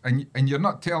goalkeepers, and you're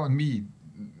not telling me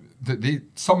that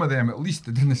some of them at least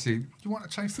they didn't say, you want to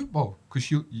try football?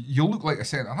 Because you look like a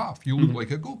centre-half, you look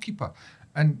like a goalkeeper.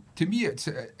 And to me, it's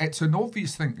an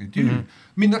obvious thing to do. I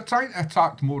mean, they're trying to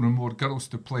attract more and more girls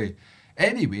to play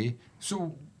anyway.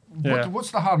 So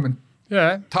what's the harm in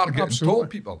targeting tall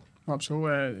people?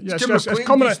 Absolutely.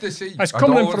 It's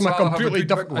coming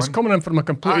in from a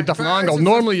completely different angle.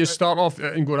 Normally, you start off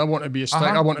and go, I want to be a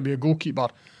striker, I want to be a goalkeeper.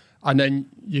 And then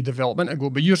you develop into go.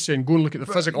 But you're saying go and look at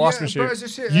the physical aspect.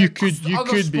 You could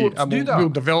be. We'll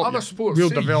develop. Other sports you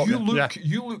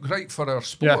look right for our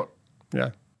sport.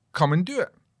 Yeah. Come and do it.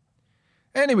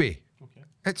 Anyway,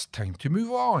 it's time to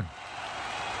move on.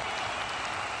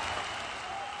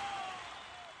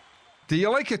 Do you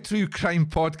like a true crime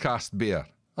podcast, Bear?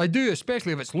 I do,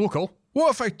 especially if it's local.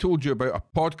 What if I told you about a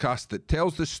podcast that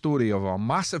tells the story of a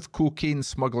massive cocaine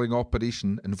smuggling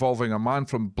operation involving a man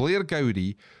from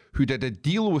Blairgowrie who did a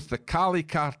deal with the Cali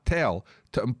cartel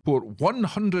to import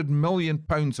 £100 million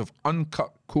of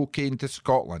uncut cocaine to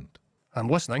Scotland? I'm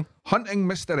listening. Hunting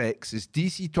Mr. X is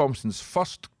DC Thompson's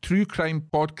first true crime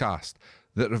podcast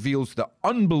that reveals the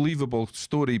unbelievable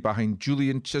story behind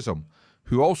Julian Chisholm,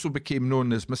 who also became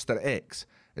known as Mr. X.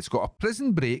 It's got a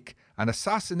prison break, an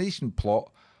assassination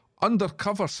plot,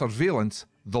 undercover surveillance,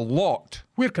 the lot.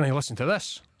 Where can I listen to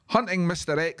this? Hunting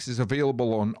Mr. X is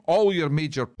available on all your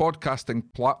major podcasting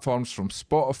platforms from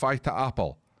Spotify to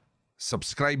Apple.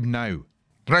 Subscribe now.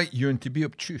 Right, Ewan, to be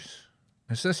obtuse.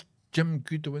 Is this Jim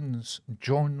Goodwin's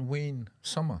John Wayne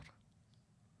Summer?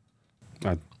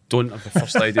 I don't have the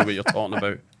first idea what you're talking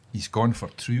about. He's gone for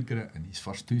True Grit in his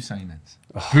first 2 signings.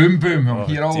 Boom, boom, I'm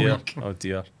here all week. Oh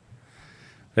dear.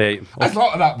 Right. I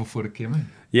thought of that before it came in.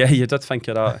 Yeah, you did think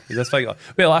of that.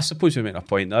 Well, I suppose we make a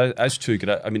point. That's True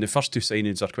Grit. I mean, the first 2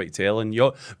 signings are quite telling.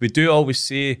 We do always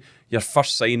say your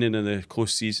first signing in the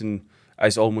close season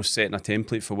is almost setting a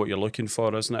template for what you're looking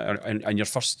for, isn't it? And your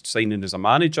first signing as a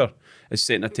manager is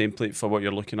setting a template for what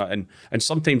you're looking at. And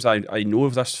sometimes I know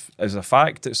of this as a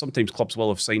fact that sometimes clubs will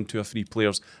have signed 2 or 3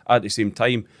 players at the same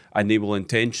time, and they will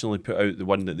intentionally put out the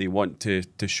one that they want to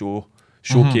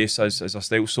showcase as a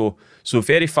style. So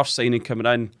very first signing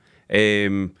coming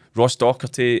in, Ross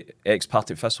Docherty,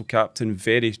 ex-Partick Thistle captain,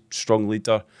 very strong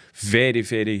leader, very,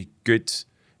 very good,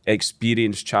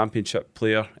 experienced championship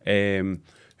player,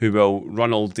 who will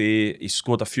run all day. He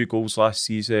scored a few goals last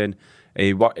season.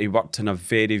 He worked in a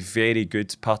very, very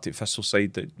good Partick Thistle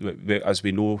side that, as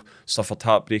we know, suffered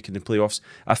heartbreak in the playoffs.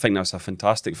 I think that's a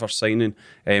fantastic first signing.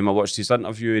 I watched his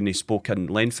interview and he spoke in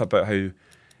length about how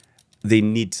they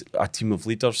need a team of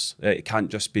leaders. It can't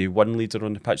just be one leader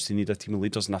on the pitch. They need a team of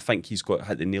leaders, and I think he's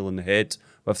hit the nail on the head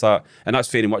with that. And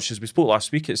that's very much, as we spoke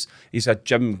last week, he's a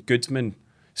Jim Goodwin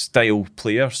style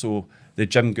player. So the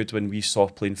Jim Goodwin we saw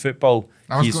playing football.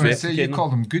 I was going to say, you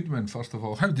called him Goodwin, first of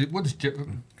all.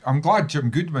 I'm glad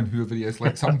Jim Goodwin, whoever he is,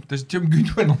 likes him. Does Jim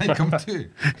Goodwin like him too?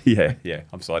 Yeah.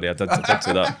 I'm sorry, I did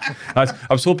say that.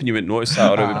 I was hoping you wouldn't notice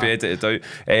that, or it would be edited out.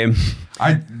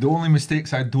 The only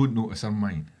mistakes I don't notice are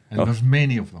mine, and there's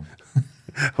many of them.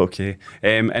 Okay,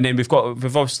 and then we've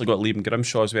obviously got Liam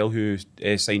Grimshaw as well, who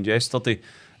signed yesterday,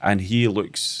 and he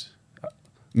looks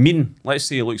mean. Let's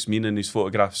say he looks mean in his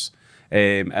photographs.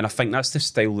 And I think that's the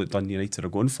style that Dundee United are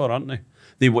going for, aren't they?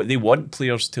 They want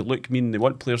players to look mean. They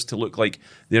want players to look like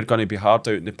they're going to be hard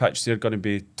out in the pitch. They're going to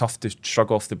be tough to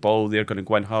shrug off the ball. They're going to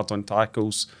go in hard on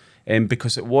tackles.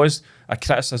 Because it was a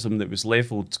criticism that was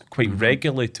levelled quite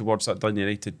regularly towards that Dundee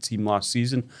United team last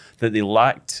season, that they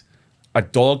lacked a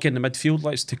dog in the midfield.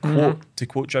 To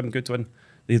quote Jim Goodwin,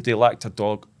 they lacked a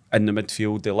dog in the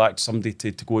midfield. They lacked somebody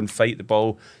to go and fight the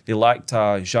ball. They lacked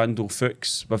a Jandel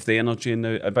Fuchs with the energy in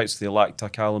the bits. They lacked a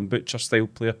Callum Butcher style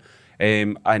player.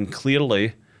 And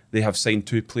clearly they have signed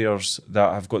 2 players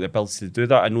that have got the ability to do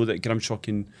that. I know that Grimshaw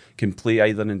can play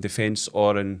either in defence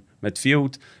or in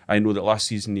midfield. I know that last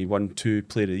season he won 2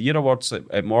 Player of the Year awards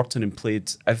at Morton and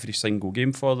played every single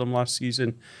game for them last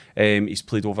season. He's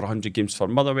played over 100 games for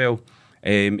Motherwell.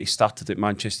 He started at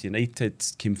Manchester United,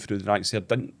 came through the ranks there,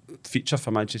 didn't feature for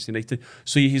Manchester United.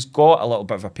 So he's got a little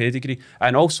bit of a pedigree.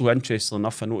 And also, interestingly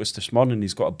enough, I noticed this morning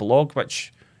he's got a blog,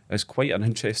 which is quite an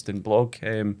interesting blog.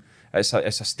 It's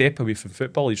a step away from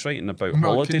football. He's writing about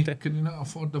holiday. Can you not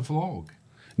afford the vlog?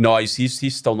 No,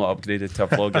 he's still not upgraded to a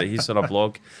blog. He's on a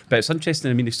blog. But it's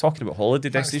interesting. I mean, he's talking about holiday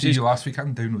destinations. Last week,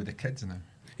 I'm down with the kids now.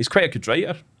 He's quite a good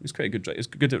writer. He's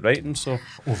good at writing. So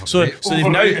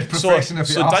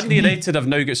Dundee United have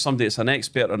now got somebody that's an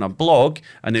expert on a blog,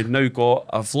 and they've now got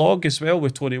a vlog as well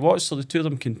with Tony Watts. So the two of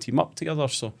them can team up together.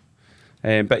 So,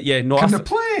 but yeah, no. Can they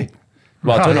play?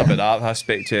 Well, I don't know about that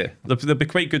aspect yet. They'll be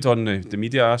quite good on the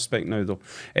media aspect now, though.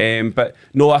 But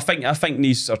no, I think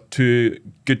these are two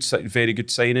very good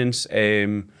signings.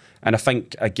 And I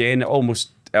think again, it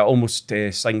almost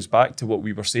sings back to what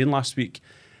we were saying last week.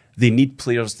 They need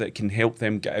players that can help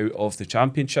them get out of the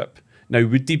Championship. Now,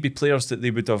 would they be players that they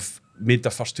would have made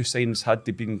their first two signings had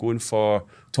they been going for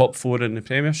top 4 in the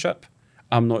Premiership?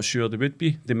 I'm not sure they would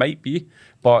be. They might be,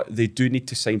 but they do need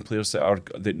to sign players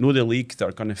that know the league, that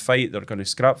are going to fight, that are going to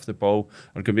scrap for the ball,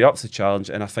 are going to be up to the challenge.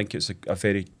 And I think it's a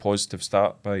very positive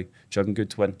start by Jim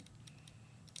Goodwin.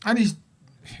 And he's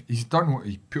done what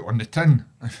he put on the tin,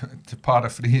 to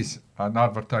paraphrase an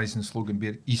advertising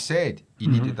slogan. He said he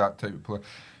needed that type of player.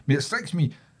 I mean, it strikes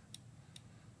me,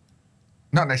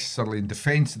 not necessarily in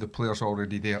defence of the players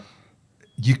already there,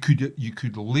 you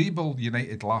could label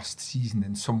United last season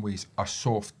in some ways a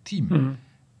soft team.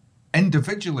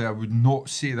 Individually, I would not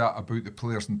say that about the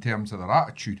players in terms of their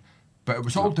attitude, but it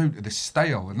was all down to the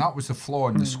style, and that was the flaw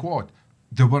in the squad.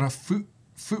 They were a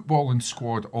footballing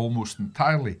squad almost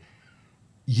entirely.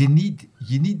 You need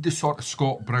the sort of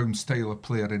Scott Brown style of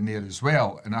player in there as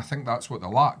well, and I think that's what they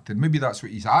lacked, and maybe that's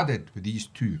what he's added with these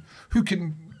two, who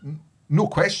can, no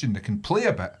question, they can play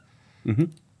a bit.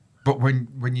 But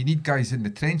when you need guys in the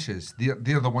trenches,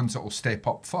 they're the ones that will step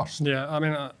up first. Yeah, I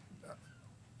mean,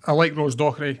 I like Ross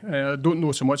Docherty. I don't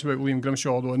know so much about Liam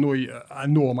Grimshaw, although I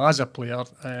know him as a player.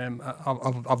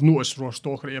 I've noticed Ross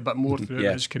Docherty a bit more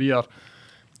throughout his career.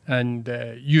 And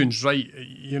Ewan's right.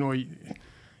 You know,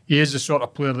 he is the sort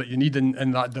of player that you need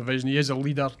in that division. He is a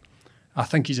leader. I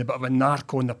think he's a bit of a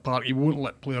narc on the park. He won't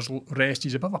let players rest.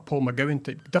 He's a bit of a Paul McGowan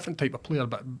type, different type of player,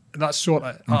 but that sort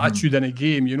of attitude in a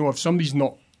game. You know, if somebody's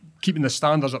not keeping the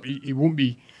standards up, he won't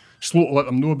be slow to let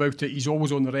them know about it. He's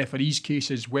always on the referee's case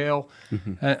as well.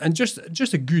 And just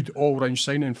a good all-round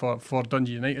signing for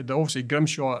Dundee United. Obviously,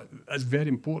 Grimshaw is very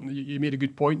important. You made a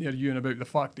good point there, Ewan, about the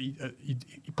fact that he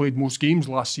played most games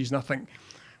last season. I think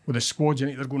with the squad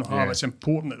United they're going to have, it's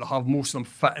important that they have most of them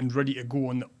fit and ready to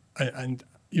go. And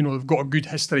you know, they've got a good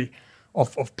history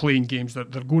of playing games. They're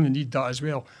going to need that as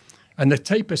well. And the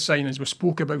type of signings, we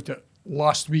spoke about it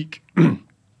last week,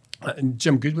 and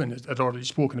Jim Goodwin had already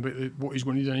spoken about what he's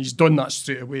going to do, and he's done that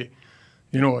straight away.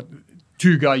 You know,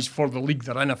 two guys for the league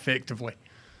they're in effectively.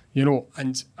 You know,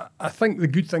 and I think the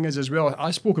good thing is as well,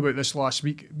 I spoke about this last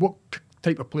week, what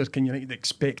type of player can United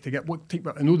expect to get? What type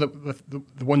of, I know that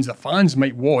the ones that fans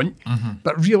might want,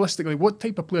 but realistically, what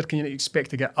type of player can United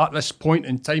expect to get at this point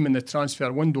in time in the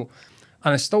transfer window?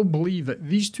 And I still believe that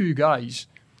these two guys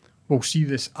will see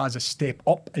this as a step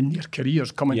up in their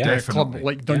careers coming to a club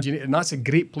like Dundee United, and that's a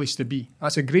great place to be.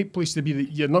 That's a great place to be.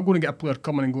 That you're not going to get a player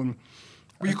coming and going.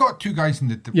 Well, you've got two guys in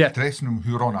the dressing room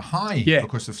who are on a high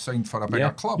because they've signed for a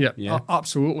bigger club.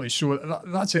 Absolutely. So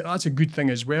that's a good thing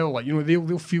as well. Like, you know,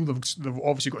 they'll feel they've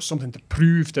obviously got something to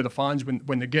prove to the fans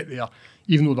when they get there,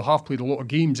 even though they have played a lot of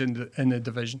games in the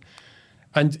division.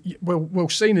 And well,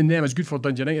 signing them is good for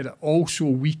Dundee United. It also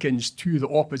weakens to the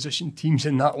opposition teams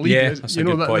in that league. Yeah, that's a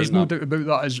good point, there's no doubt about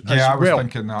that as well. Yeah, I was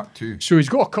thinking that too. So he's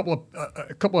got a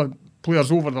couple of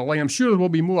players over the line. I'm sure there will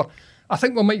be more. I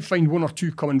think we might find one or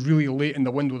two coming really late in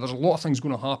the window. There's a lot of things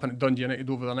going to happen at Dundee United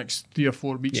over the next 3 or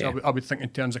 4 weeks. I would think in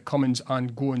terms of comings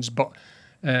and goings. But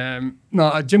Jim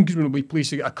Goodwin will be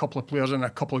pleased to get a couple of players and a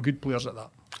couple of good players at that.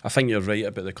 I think you're right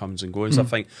about the comings and goings. I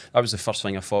think that was the first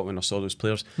thing I thought when I saw those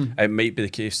players. It might be the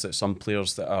case that some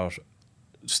players that are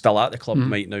still at the club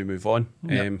might now move on.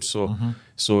 So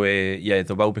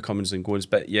there will be comings and goings.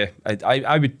 But yeah,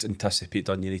 I would anticipate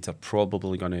Dundee United are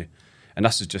probably going to, and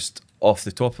this is just off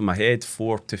the top of my head,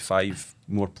 4 to 5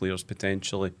 more players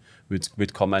potentially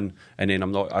would come in, and then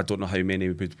I don't know how many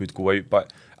would go out,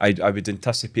 but I would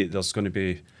anticipate there's going to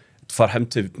be, for him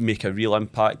to make a real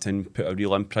impact and put a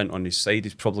real imprint on his side,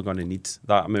 he's probably going to need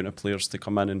that amount of players to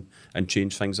come in and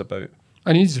change things about.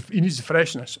 And he needs the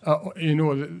freshness. You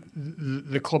know,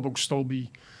 the club will still be,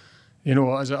 you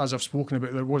know, as I've spoken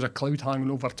about, there was a cloud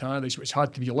hanging over Tannadice which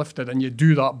had to be lifted, and you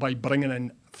do that by bringing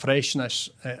in freshness.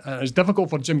 And it's difficult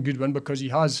for Jim Goodwin because he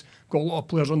has got a lot of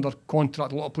players under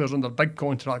contract, a lot of players under big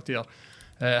contract there.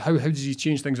 How does he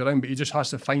change things around? But he just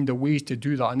has to find a way to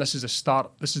do that, and this is the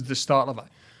start. This is the start of it.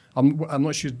 I'm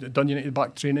not sure. Dundee United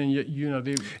back training yet? You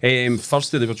know,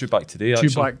 Thursday they were due back today. Actually.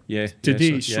 Due back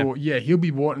today. So he'll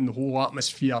be wanting the whole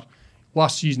atmosphere.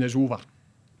 Last season is over.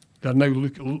 They're now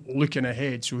looking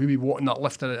ahead, so he'll be wanting that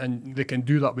lifted, and they can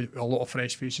do that with a lot of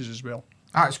fresh faces as well.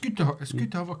 It's good to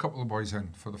have a couple of boys in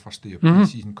for the first day of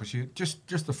pre-season, because you just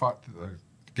the fact that they're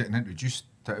getting introduced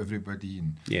to everybody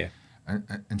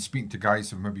and speaking to guys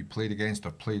who've maybe played against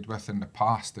or played with in the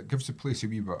past, it gives the place a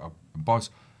wee bit of a buzz.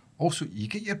 Also, you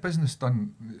get your business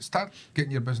done. Start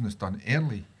getting your business done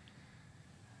early,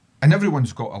 and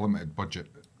everyone's got a limited budget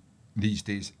these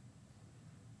days.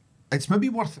 It's maybe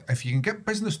worth, if you can get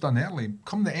business done early,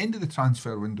 come the end of the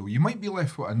transfer window, you might be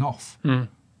left with enough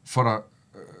for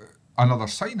another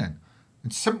signing.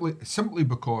 And simply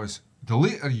because the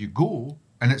later you go,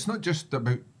 and it's not just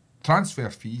about transfer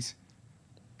fees,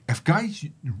 if guys,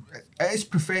 it is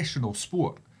professional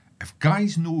sport, if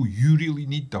guys know you really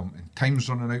need them and time's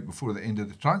running out before the end of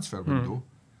the transfer window,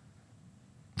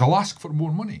 they'll ask for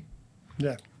more money.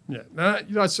 Yeah.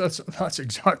 That's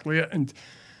exactly it. And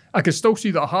I can still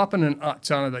see that happening at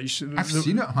Canada. I've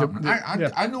seen it happen.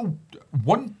 I know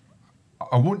one,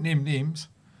 I won't name names,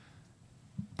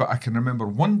 but I can remember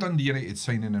one Dundee United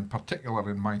signing in particular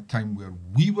in my time where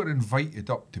we were invited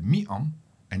up to meet him,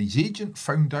 and his agent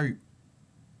found out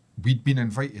we'd been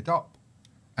invited up,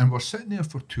 and we're sitting there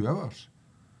for 2 hours.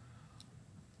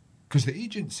 Because the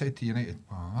agent said to United,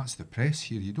 well, that's the press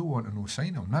here, you don't want to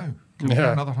sign him now. Give me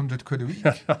another £100 a week.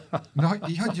 No,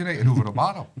 he had United over a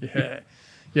barrel.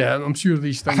 Yeah, I'm sure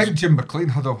these things... I think Jim McLean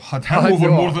had him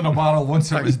over more than a barrel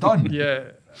once it was done.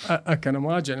 Yeah, I can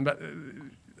imagine. But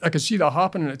I can see that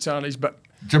happening at Charlie's. But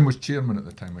Jim was chairman at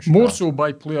the time. More so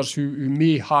by players who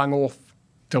may hang off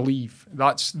to leave.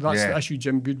 That's the issue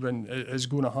Jim Goodwin is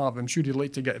going to have. I'm sure he'd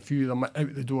like to get a few of them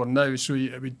out the door now, so he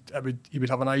would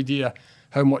have an idea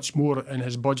how much more in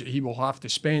his budget he will have to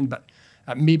spend. But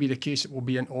it may be the case it will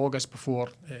be in August before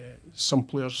some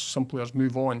players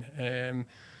move on.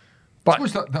 But I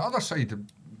suppose the other side,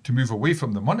 to move away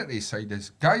from the monetary side, is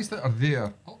guys that are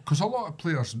there, because a lot of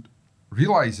players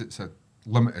realise it's a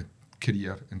limited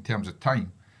career in terms of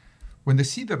time. When they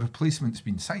see the replacement's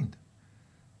been signed,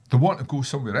 they want to go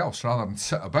somewhere else rather than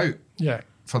sit about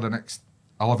for the next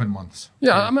 11 months.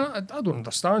 Yeah, I mean, I don't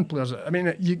understand players. I mean,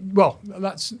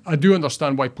 I do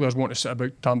understand why players want to sit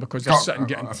about town, because they're sitting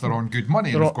getting... If they're on good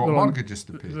money and they've got mortgages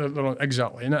to pay.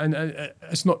 Exactly. And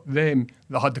it's not them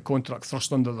that had the contract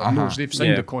thrust under their nose. They've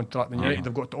signed the contract, and United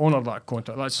have got to honour that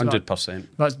contract. That's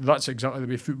 100%. That's exactly the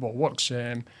way football works.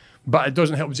 But it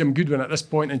doesn't help Jim Goodwin at this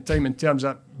point in time in terms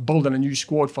of building a new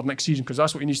squad for next season, because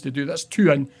that's what he needs to do. That's 2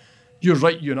 in. You're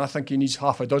right, Ewan. I think he needs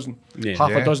half a dozen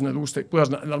of those type players.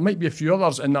 And there might be a few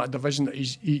others in that division that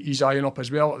he's eyeing up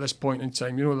as well at this point in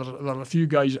time. You know, there are a few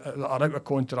guys that are out of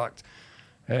contract.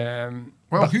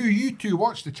 Who you two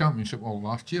watched the Championship all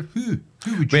last year? Who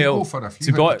would you go for if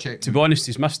you had to check? To be honest,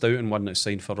 he's missed out on one that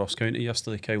signed for Ross County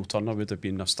yesterday. Kyle Turner would have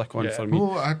been a stick on for me.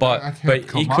 But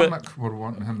Kilmarnock were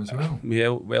wanting him as well.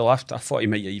 Well, I thought he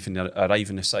might even arrive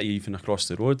in the city, even across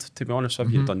the road. To be honest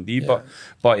with you, Dundee. But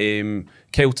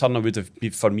Kyle Turner would have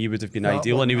been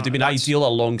ideal, and he would have been ideal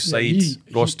alongside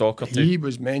Ross Docherty. He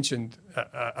was mentioned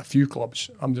at a few clubs.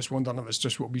 I'm just wondering if it's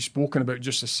just what we've spoken about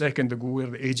just a second ago, where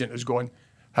the agent has gone,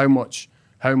 how much,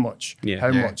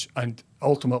 and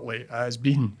ultimately it has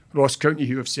been Ross County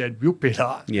who have said, we'll pay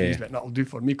that. That'll do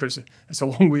for me, because it's a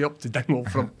long way up to Dingwall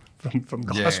from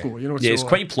Glasgow. You know, it's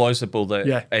quite plausible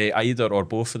that either or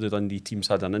both of the Dundee teams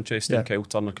had an interest in Kyle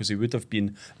Turner, because he would have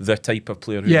been the type of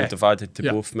player who would have added to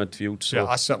both midfield. So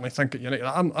I certainly think at United,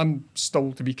 I'm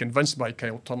still to be convinced by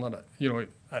Kyle Turner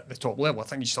at the top level. I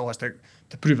think he still has to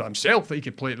prove it himself that he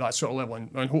could play at that sort of level,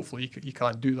 and hopefully he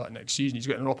can do that next season. He's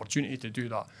got an opportunity to do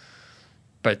that.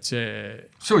 But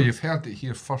so you've heard it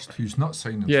here first. Who's not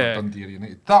signing for Dundee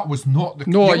United? That was not the.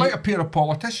 No, you're like a pair of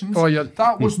politicians.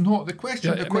 That was not the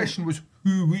question. The question was,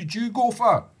 who would you go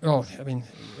for? Oh, I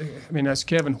mean, is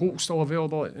Kevin Holt still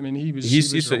available? I mean,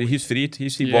 he's freed.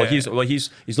 He's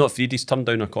not freed. He's turned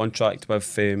down a contract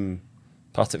with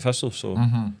Partick Thistle. So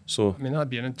I mean, that'd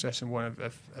be an interesting one.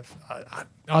 If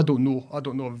I don't know. I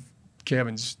don't know if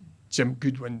Kevin's Jim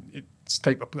Goodwin's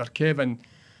type of player. Kevin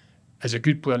is a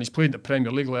good player, and he's played at the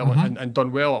Premier League level and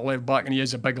done well at left back, and he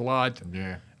is a big lad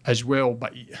as well.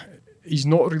 But he's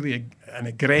not really an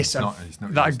aggressive,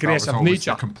 aggressive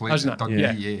nature, isn't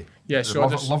it? So a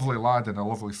lovely lad and a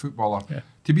lovely footballer.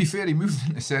 To be fair, he moved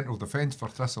into central defence for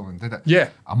Thistle and did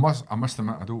it. I must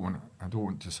admit, I don't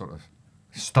want to sort of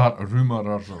start a rumour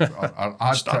or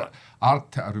add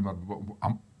to a rumour.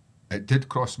 It did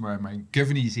cross my mind,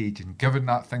 given his age and given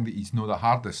that thing that he's not the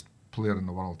hardest player in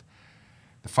the world,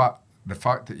 the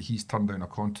fact that he's turned down a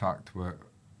contract with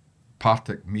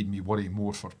Partick made me worry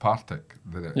more for Partick.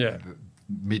 That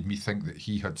made me think that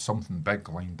he had something big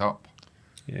lined up.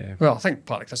 Yeah. Well, I think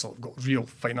Partick Thistle have got real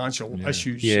financial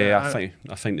issues. Yeah,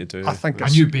 I think they do. I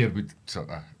knew Bear would sort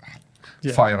of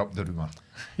fire up the rumour.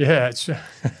 Yeah, it's.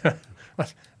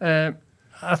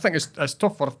 I think it's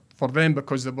tough for them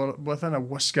because they were within a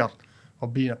whisker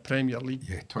of being a Premier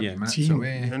League 20 minutes team,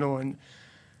 away.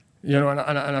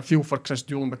 And I feel for Chris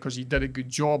Doolan because he did a good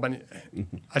job, and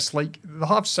it's like they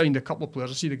have signed a couple of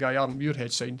players. I see the guy Aaron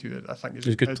Muirhead signed to, I think is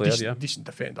a good player, decent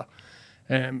defender.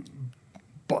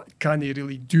 But can they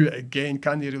really do it again?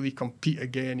 Can they really compete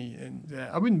again?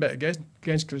 I wouldn't bet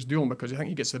against Chris Doolan because I think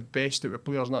he gets the best out of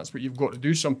players, and that's what you've got to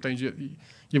do sometimes.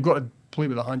 You've got to play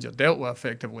with the hands you're dealt with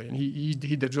effectively, and he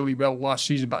did really well last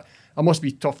season. But it must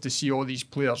be tough to see all these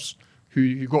players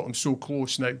who got him so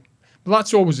close now. But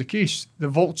that's always the case. The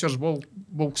vultures will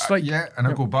strike. And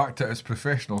I go back to it's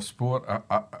professional sport.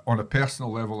 On a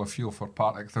personal level, I feel for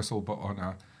Partick Thistle, but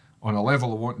on a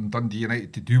level of wanting Dundee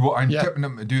United to do what I'm tipping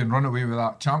them to do and run away with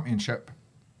that championship,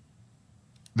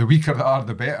 the weaker they are,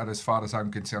 the better as far as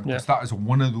I'm concerned. Because that is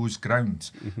one of those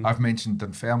grounds. I've mentioned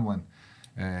Dunfermline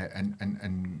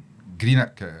and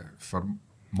Greenock for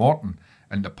Morton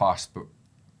in the past, but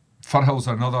Firhill's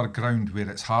another ground where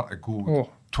it's hard to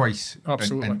go twice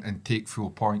and take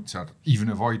full points or even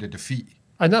avoid a defeat.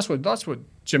 And that's what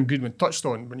Jim Goodwin touched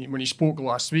on when he spoke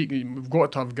last week. We've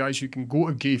got to have guys who can go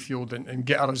to Gayfield and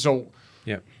get a result.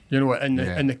 Yeah. In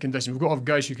the conditions. We've got to have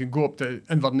guys who can go up to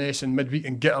Inverness in midweek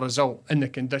and get a result in the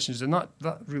conditions, and that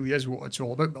really is what it's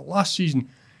all about. But last season,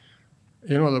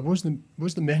 there wasn't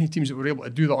many teams that were able to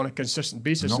do that on a consistent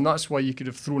basis, and that's why you could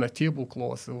have thrown a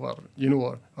tablecloth over,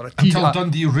 or a tea until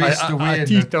Dundee raced away in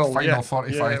the final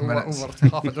 45 minutes over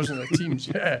half a dozen of the teams.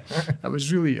 It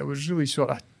was really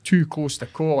sort of too close to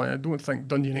call, and I don't think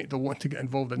Dundee United will want to get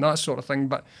involved in that sort of thing.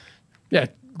 But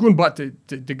going back to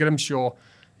Grimshaw,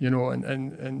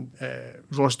 and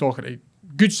Ross Docherty,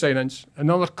 good signings,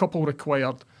 another couple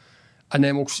required, and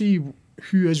then we'll see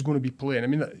who is going to be playing. I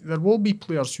mean, there will be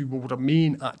players who will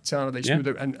remain at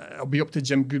Tannadice, and it'll be up to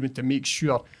Jim Goodwin to make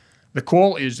sure the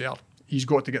quality is there. He's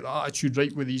got to get the attitude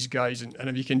right with these guys, and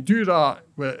if he can do that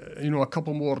with a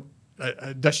couple more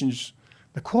additions,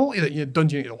 the quality that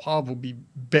Dundee United will have will be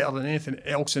better than anything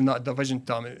else in that division,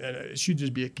 Tam. And it should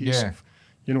just be a case of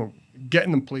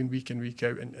getting them playing week in, week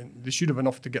out, and they should have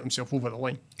enough to get themselves over the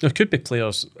line. There could be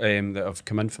players that have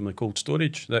come in from the cold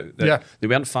storage that they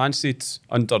weren't fancied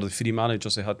under the three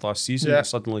managers they had last season that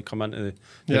suddenly come into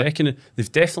the reckoning.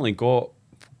 They've definitely got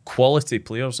quality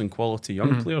players and quality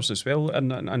young players as well in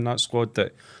that squad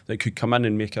that could come in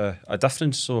and make a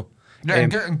difference. So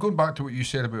and going back to what you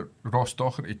said about Ross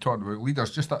Docherty talking about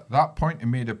leaders, just that point he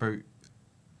made about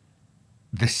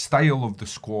the style of the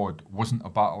squad wasn't a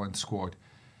battling squad.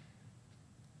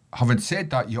 Having said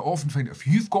that, you often find if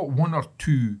you've got one or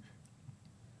two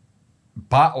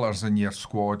battlers in your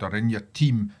squad or in your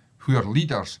team who are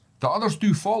leaders, the others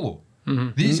do follow.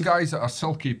 These guys that are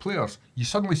silky players, you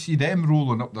suddenly see them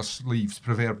rolling up their sleeves,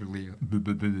 proverbially,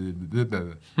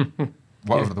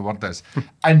 whatever the word is,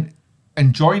 and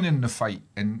joining the fight.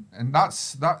 And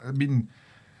that's that. I mean,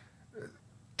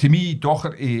 to me,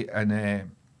 Docherty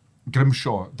and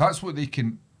Grimshaw, that's what they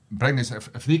can bring us.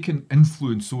 If they can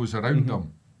influence those around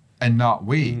them in that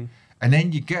way, and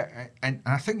then you get, and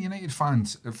I think United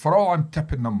fans, for all I'm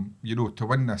tipping them, to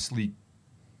win this league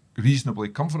reasonably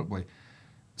comfortably,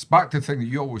 it's back to the thing that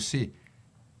you always say,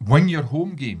 win your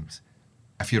home games.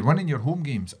 If you're winning your home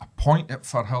games, a point at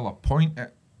Firhill, a point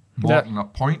at Morton, a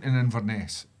point in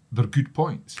Inverness, they're good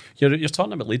points. You're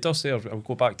talking about leaders there. I'll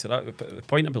go back to that. But the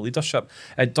point about leadership,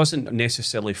 it doesn't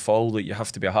necessarily follow that you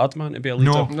have to be a hard man to be a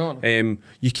leader. No.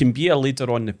 You can be a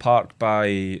leader on the park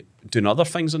by doing other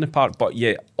things on the park, but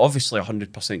obviously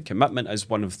 100% commitment is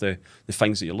one of the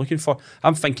things that you're looking for.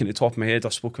 I'm thinking at the top of my head, I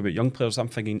spoke about young players, I'm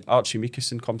thinking Archie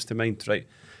Meekison comes to mind, right?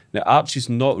 Now, Archie's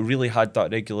not really had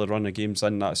that regular run of games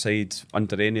in that side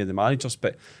under any of the managers,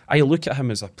 but I look at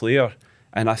him as a player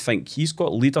and I think he's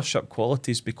got leadership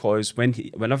qualities because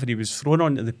whenever he was thrown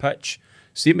onto the pitch,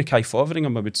 see Mackay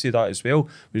Fotheringham, I would say that as well,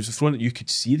 when he was thrown, you could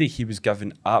see that he was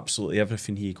giving absolutely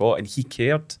everything he got and he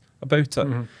cared about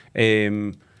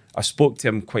it. I spoke to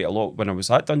him quite a lot when I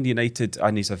was at Dundee United,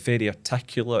 and he's a very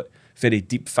articulate, very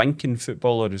deep-thinking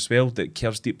footballer as well that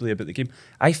cares deeply about the game.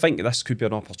 I think this could be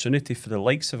an opportunity for the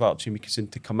likes of Archie Meekison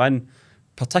to come in,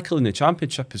 particularly in the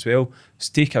Championship as well, is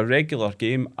take a regular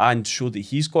game and show that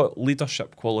he's got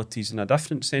leadership qualities in a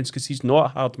different sense, because he's not a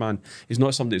hard man. He's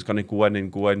not somebody who's going to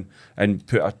go in and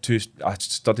put a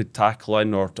studded tackle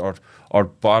in or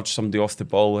barge somebody off the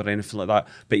ball or anything like that.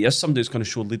 But he is somebody who's going to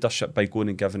show leadership by going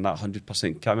and giving that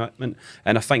 100% commitment.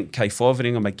 And I think Kai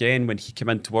Fotheringham, again, when he came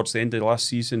in towards the end of last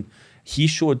season, he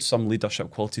showed some leadership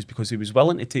qualities because he was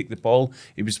willing to take the ball,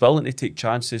 he was willing to take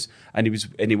chances, and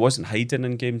he wasn't hiding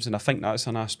in games. And I think that's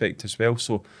an aspect as well.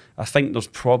 So I think there's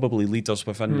probably leaders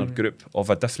within their group of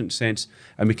a different sense,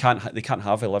 and they can't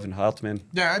have 11 hard men.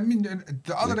 Yeah, I mean,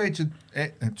 the other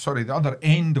the other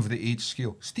end of the age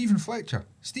scale, Stephen Fletcher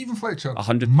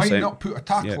 100%. might not put a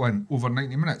tackle in over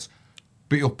 90 minutes,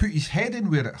 but he'll put his head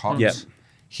in where it hurts. Yep.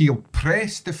 He'll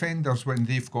press defenders when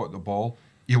they've got the ball.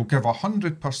 He'll give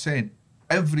 100%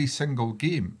 every single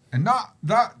game, and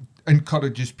that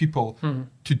encourages people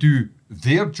to do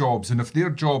their jobs. And if their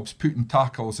job's putting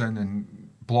tackles in and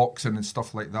blocks in and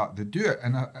stuff like that, they do it.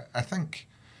 And I think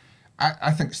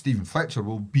Stephen Fletcher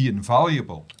will be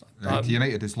invaluable to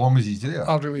United as long as he's there.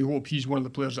 I really hope he's one of the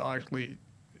players that actually,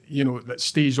 that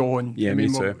stays on. Yeah, I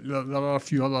mean, me too. There are a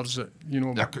few others that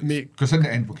make. Because in the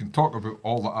end, we can talk about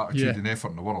all the attitude and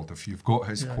effort in the world. If you've got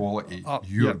his quality,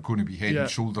 you're going to be head and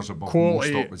shoulders above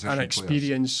quality most opposition and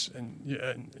experience,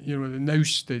 players. and the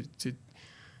nous to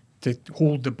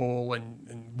hold the ball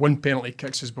and win penalty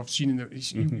kicks, as we've seen.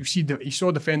 You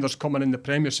saw defenders coming in the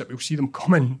Premiership. You'll see them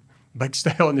coming big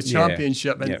style in the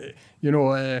Championship, and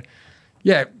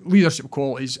leadership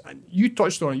qualities. And you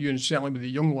touched on it, and certainly with the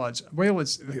young lads. Well,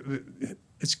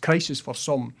 it's crisis for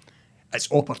some.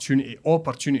 It's opportunity.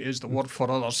 Opportunity is the word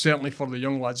for others. Certainly for the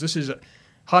young lads. This is it.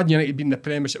 Had United been in the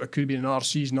Premiership, it could have been another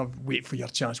season of wait for your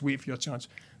chance.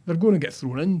 They're going to get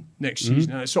thrown in next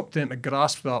season, and it's up to them to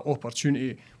grasp that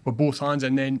opportunity with both hands,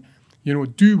 and then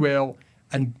do well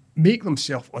and make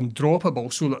themselves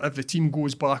undroppable, so that if the team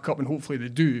goes back up, and hopefully they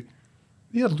do,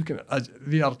 they are looking at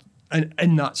they are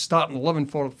in that starting 11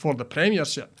 for the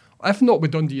Premiership. If not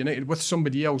with Dundee United, with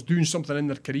somebody else doing something in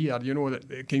their career, that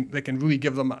they can really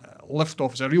give them a lift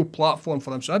off. It's a real platform for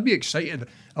them. So I'd be excited if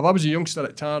I was a youngster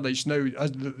at Tannadice now,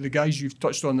 as the guys you've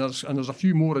touched on, and there's a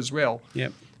few more as well.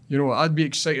 Yep. I'd be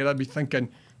excited. I'd be thinking,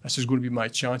 this is going to be my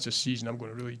chance this season. I'm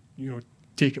going to really,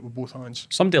 take it with both hands.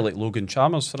 Somebody like Logan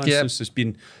Chalmers, for instance, has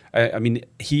been.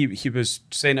 He was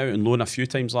sent out on loan a few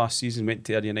times last season. Went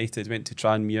to Ayr United, went to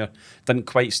Tranmere, didn't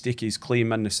quite stake his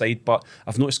claim in the side. But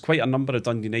I've noticed quite a number of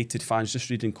Dundee United fans, just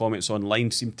reading comments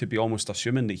online, seem to be almost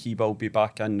assuming that he will be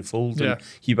back in the fold, and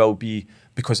he will be.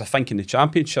 Because I think in the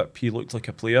Championship he looked like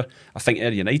a player. I think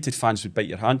Ayr United fans would bite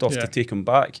your hand off to take him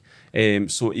back.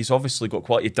 So he's obviously got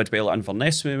quality. He did well at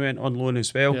Inverness when he went on loan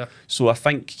as well. Yeah. So I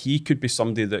think he could be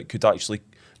somebody that could actually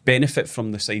benefit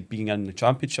from the side being in the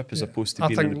Championship as opposed to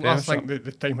being in the Premiership. I think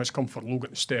the time has come for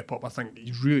Logan to step up. I think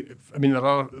he's really. I mean, there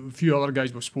are a few other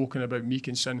guys we've spoken about.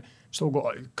 Meekinson still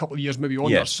got a couple of years maybe on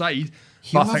their side.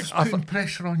 He loves putting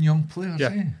pressure on young players.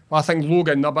 Yeah, I think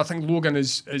Logan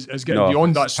is getting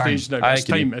beyond that stage now.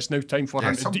 It's now time for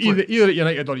him. Either at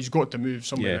United or he's got to move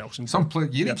somewhere else.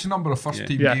 You reach a number of first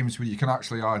team games where you can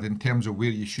actually add in terms of where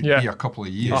you should be a couple of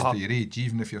years to your age,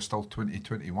 even if you're still 20,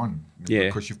 21.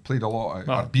 Because you've played a lot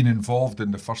or been involved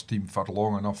in the first team for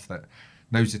long enough that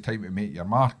now's the time to make your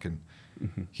mark, and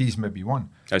he's maybe one.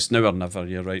 It's now or never,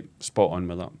 you're right. Spot on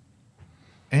with that.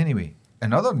 Anyway,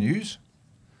 in other news,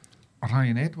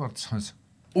 Ryan Edwards has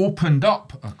opened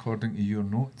up, according to your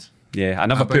notes. Yeah, I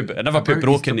never put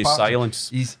broken his silence.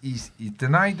 He's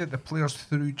denied that the players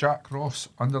threw Jack Ross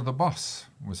under the bus.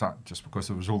 Was that just because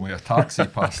there was only a taxi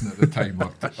passing at the time,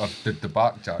 or did they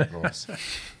back Jack Ross?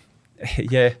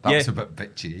 That's a bit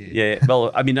bitchy. Yeah,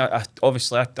 well, I mean, I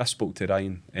spoke to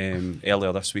Ryan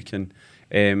earlier this week, and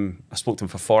I spoke to him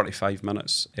for 45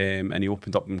 minutes, and he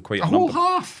opened up in quite a whole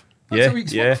half. That's a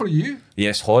week's work for you.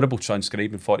 Yeah, it's horrible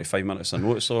transcribing 45 minutes of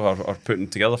notes or putting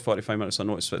together 45 minutes of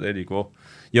notes, but there you go.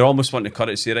 You're almost wanting to cut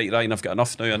it and say, right, Ryan, I've got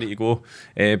enough now, I need to go.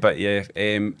 But yeah,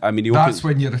 I mean... That's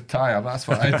when you retire, that's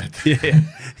what I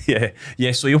did.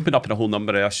 Yeah, so he opened up in a whole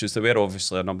number of issues. There were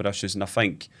obviously a number of issues, and I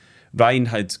think Ryan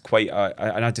had quite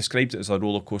and I described it as a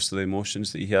roller coaster of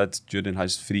emotions that he had during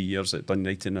his 3 years at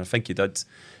Dundee United, and I think he did,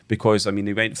 because, I mean,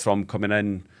 he went from coming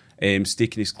in,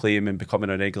 staking his claim and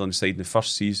becoming a regular inside in the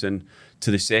first season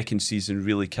to the second season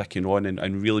really kicking on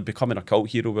and really becoming a cult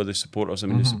hero with the supporters. I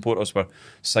mean, the supporters were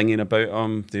singing about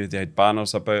him, they had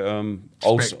banners about him.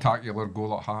 Spectacular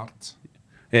goal at Hearts.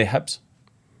 Hibs.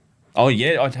 Oh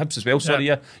yeah, on Hibs as well. Sorry,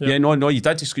 no, you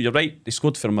did. You're right. They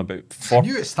scored for him about 4. I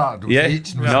knew it started with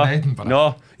H and was in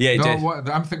Edinburgh. It did.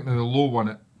 I'm thinking of the low one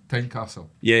at Tynecastle.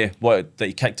 Yeah, what, that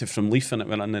he kicked it from Leaf and it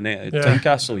went in the net at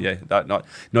Tynecastle. Yeah, that not.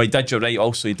 No, he did. You're right.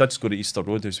 Also, he did score at Easter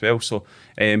Road as well. So,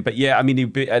 but yeah, I mean,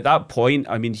 at that point,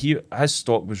 I mean, his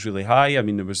stock was really high. I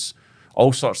mean, there was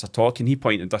all sorts of talk, and he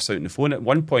pointed this out on the phone. At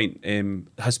one point,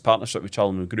 his partnership with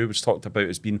Charlie McGrew was talked about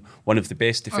as being one of the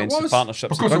best defensive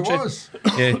partnerships in the country. Because it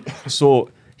was. Yeah.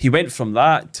 So he went from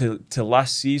that to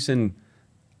last season.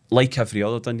 Like every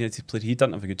other Dundee United player, he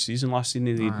didn't have a good season last season.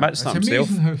 He admits that himself.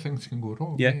 It's amazing how things can go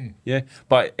wrong. Yeah.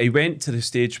 But he went to the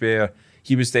stage where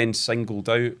he was then singled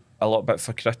out a little bit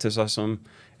for criticism.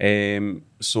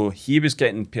 So he was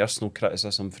getting personal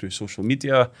criticism through social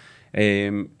media.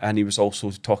 And he was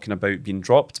also talking about being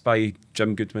dropped by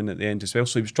Jim Goodwin at the end as well.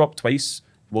 So he was dropped twice.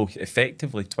 Well,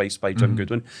 effectively twice by Jim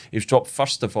Goodwin. He was dropped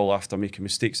first of all after making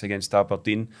mistakes against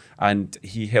Aberdeen, and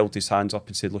he held his hands up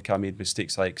and said, look, I made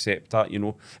mistakes, I accept that. You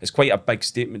know, it's quite a big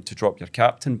statement to drop your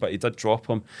captain, but he did drop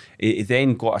him. He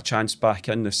then got a chance back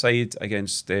in the side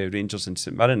against Rangers and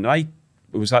St Mirren. And I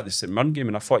was at the St Mirren game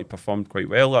and I thought he performed quite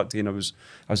well that day, and I was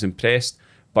impressed.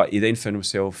 But he then found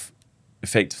himself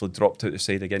effectively dropped out the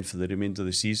side again for the remainder of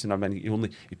the season. I mean,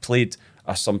 he played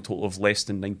a sum total of less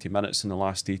than 90 minutes in the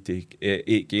last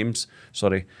 8 games. So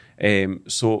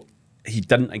he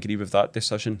didn't agree with that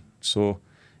decision. So,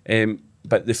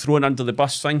 but the thrown under the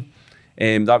bus thing,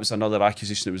 that was another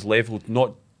accusation that was levelled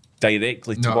not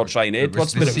directly towards Ryan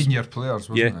Edwards, but it was the senior players,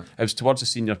 wasn't it? It was towards the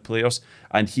senior players,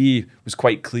 and he was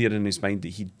quite clear in his mind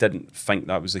that he didn't think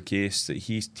that was the case. That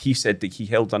he said that he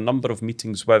held a number of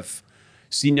meetings with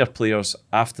senior players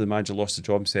after the manager lost the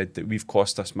job and said that we've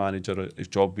cost this manager his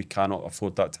job, we cannot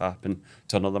afford that to happen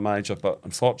to another manager. But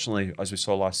unfortunately, as we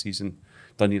saw last season,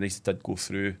 Dundee United did go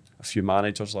through a few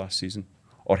managers last season,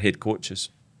 or head coaches.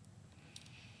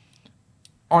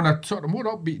 On a sort of more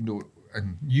upbeat note,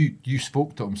 and you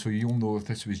spoke to him, so you'll know if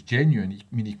this was genuine.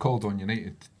 I mean, he called on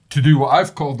United to do what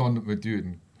I've called on them to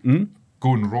do and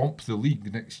go and romp the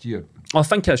league next year. I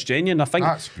think it's genuine. I think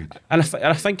that's good. And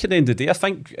I think at the end of the day, I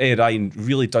think Ryan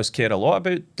really does care a lot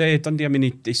about Dundee. I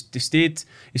mean, he stayed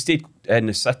in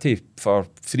the city for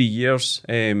 3 years.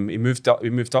 He moved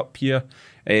up here.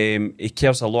 He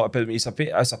cares a lot about me.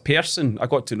 As a person, I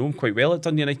got to know him quite well at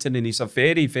Dundee United, and he's a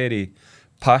very, very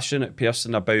passionate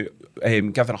person about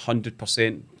giving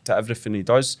 100% to everything he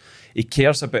does. He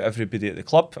cares about everybody at the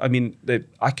club. I mean,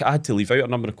 I had to leave out a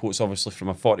number of quotes, obviously, from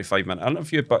a 45-minute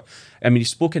interview, but I mean, he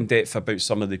spoke in depth about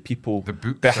some of the people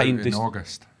behind in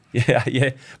August. Yeah,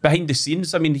 behind the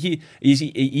scenes. I mean, he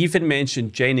even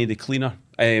mentioned Jenny the cleaner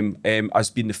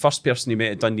as being the first person he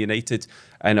met at Dundee United,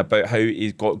 and about how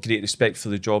he got great respect for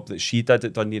the job that she did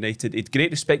at Dundee United. He had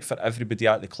great respect for everybody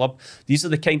at the club. These are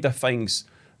the kind of things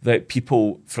that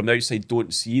people from the outside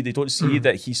don't see. They don't see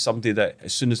that he's somebody that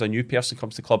as soon as a new person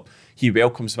comes to the club, he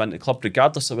welcomes them into the club,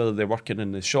 regardless of whether they're working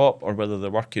in the shop or whether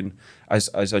they're working as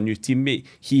a new teammate.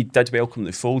 He did welcome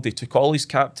the fold. He took all his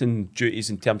captain duties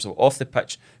in terms of off the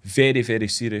pitch very, very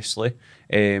seriously,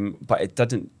 but it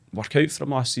didn't work out for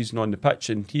him last season on the pitch,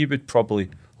 and he would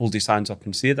probably hold his hands up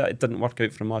and say that it didn't work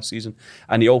out for him last season.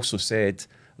 And he also said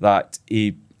that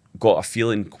he got a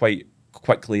feeling quite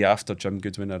quickly after Jim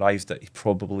Goodwin arrived that he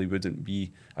probably wouldn't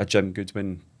be a Jim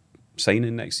Goodwin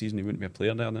signing next season. He wouldn't be a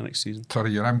player there the next season.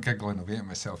 Sorry, I'm giggling away at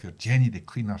myself. You're Jenny the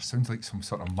Cleaner. Sounds like some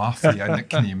sort of mafia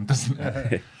nickname, doesn't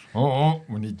it?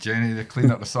 We need Jenny the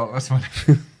Cleaner to sort this one.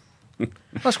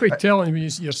 That's quite telling when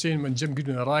you're saying when Jim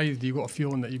Goodwin arrived, you got a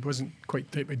feeling that he wasn't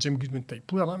quite type of Jim Goodwin type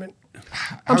player. I mean,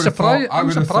 I'm surprised. I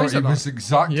would have thought he at that. was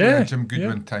exactly a Jim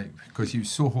Goodwin type, because he was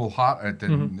so wholehearted,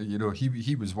 and you know,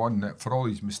 he was one that for all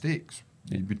his mistakes,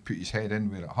 he would put his head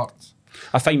in where it hurts.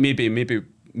 I think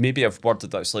maybe I've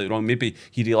worded that slightly wrong. Maybe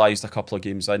he realised a couple of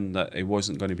games in that he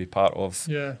wasn't going to be part of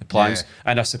the plans.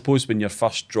 And I suppose when you're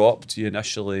first dropped, you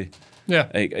initially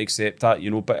accept that,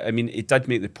 you know. But I mean, he did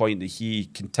make the point that he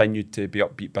continued to be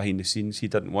upbeat behind the scenes. He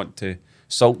didn't want to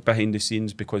sulk behind the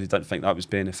scenes because he didn't think that was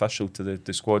beneficial to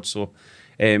the squad. So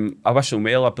I wish him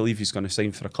well. I believe he's going to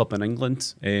sign for a club in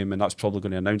England, and that's probably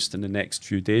going to be announced in the next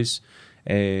few days.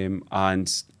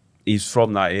 And he's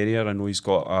from that area. I know he's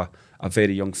got a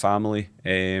very young family,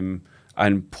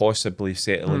 and possibly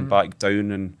settling back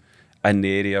down in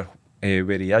the area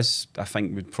where he is, I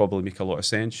think would probably make a lot of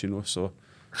sense, you know. So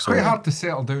it's quite hard to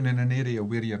settle down in an area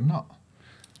where you're not.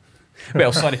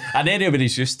 Well, sorry, an area where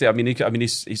he's used to. I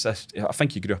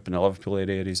think he grew up in the Liverpool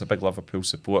area. He's a big Liverpool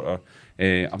supporter.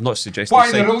 I'm not suggesting.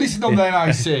 Why they're releasing him then?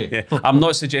 I say. I'm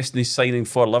not suggesting he's signing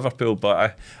for Liverpool,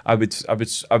 but I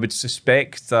would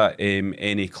suspect that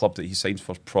any club that he signs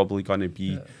for is probably going to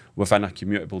be within a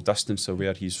commutable distance of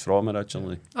where he's from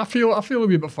originally. I feel a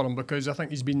wee bit for him because I think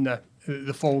he's been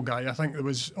the fall guy. I think there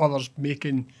was others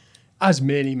making as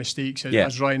many mistakes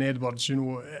as Ryan Edwards, you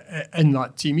know, in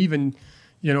that team. Even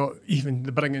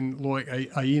the bringing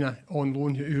Loic Aina on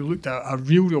loan, who looked at a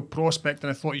real prospect, and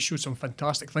I thought he showed some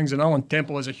fantastic things. And Alan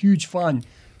Temple is a huge fan,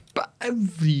 but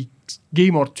every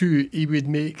game or two he would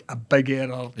make a big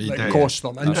error that cost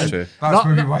them. That's true. That's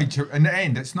maybe why. In the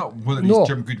end, it's not whether he's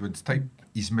Jim Goodwin's type.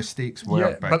 His mistakes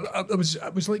were big. But it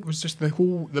was just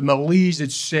the malaise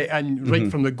had set in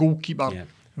right from the goalkeeper,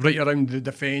 right around the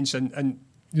defence, and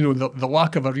you know, the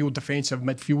lack of a real defensive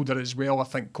midfielder as well, I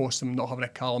think, cost them not having a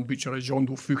Callum Butcher, a Jean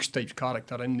Do Fuchs type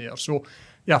character in there. So,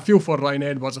 yeah, I feel for Ryan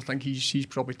Edwards. I think he's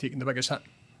probably taken the biggest hit.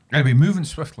 Anyway, moving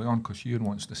swiftly on, because Ewan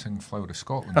wants to sing Flower of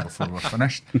Scotland before we're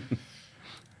finished.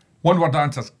 One-word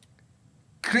answers.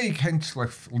 Craig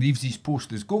Hinchcliffe leaves his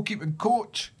post as goalkeeping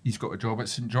coach. He's got a job at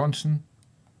St Johnstone.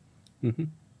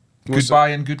 Goodbye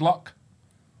and good luck.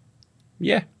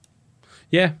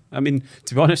 Yeah, I mean,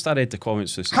 to be honest, I read the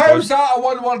comments. How's that a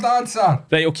one-word answer?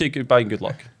 Right, okay, goodbye and good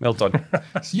luck. Well done.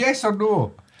 Yes or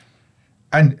no?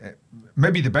 And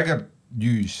maybe the bigger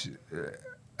news,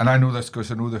 and I know this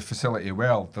because I know the facility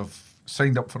well, they've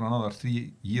signed up for another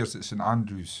 3 years at St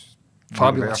Andrews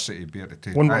Fabulous.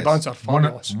 University. One-word answer,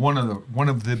 fabulous. One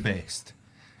of the best.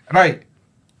 Right.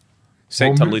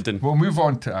 Sector leading. We'll move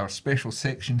on to our special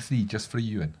section 3 just for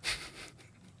Ewan.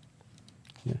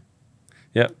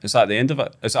 Yeah, is that the end of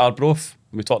it? Is it Arbroath?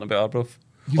 Are we talking about Arbroath?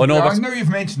 Now you've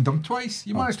mentioned them twice.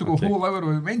 You managed to go a whole hour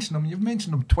without mentioning them. You've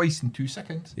mentioned them twice in 2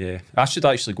 seconds. Yeah, I should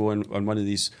actually go on one of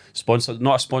these sponsored,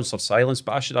 not a sponsored silence,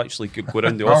 but I should actually go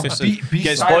around the office and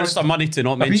get sponsor money to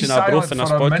not mention Arbroath in this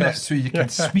podcast. Minute so you can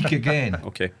speak again.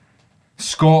 Okay.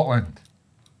 Scotland.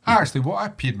 Actually, what I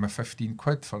paid my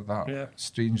 £15 for that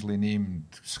strangely named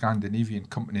Scandinavian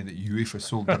company that UEFA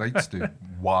sold the rights to.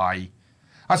 Why?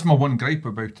 That's my one gripe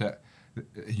about it.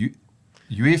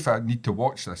 UEFA need to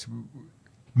watch this,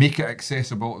 make it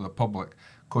accessible to the public,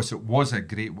 because it was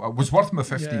worth my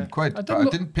 £15, but I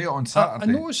didn't pay it on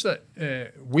Saturday. I noticed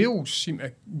that Wales seem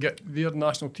to get their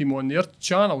national team on their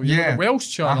channel, the Welsh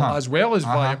channel, as well as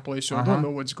Viaplay, so I don't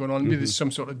know what's going on. Maybe there's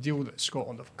some sort of deal that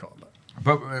Scotland have cut.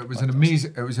 But it was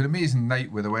an amazing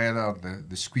night with the weather,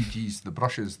 the squeegees, the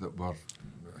brushes that were.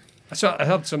 I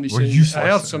heard somebody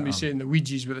saying the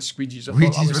Ouija's with the squeegees.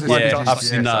 I've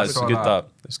seen that. It's good that.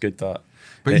 It's good that.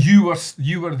 But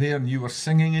you were there and you were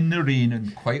singing in the rain,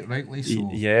 and quite rightly so.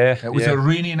 Yeah, it was a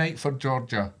rainy night for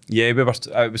Georgia. Yeah, we were.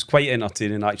 It was quite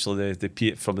entertaining actually.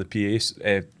 From the PAs.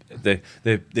 The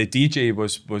DJ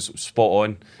was spot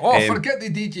on. Forget the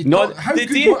DJ. No, how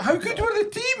good were the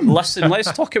team? Listen, let's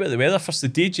talk about the weather first. The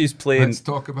DJ's playing. Let's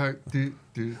talk about the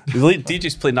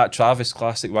DJ's playing that Travis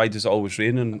classic. Why does it always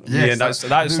rain? And yes, that's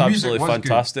absolutely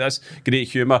fantastic. Good. That's great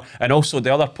humour. And also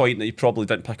the other point that you probably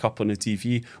didn't pick up on the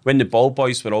TV, when the ball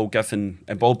boys were all given,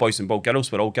 and ball boys and ball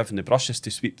girls were all given the brushes to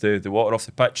sweep the water off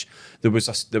the pitch. There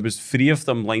was 3 of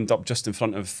them lined up just in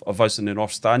front of us in the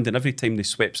north stand, and every time they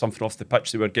swept something off the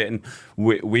pitch, they were getting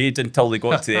weighed until they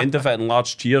got to the end of it in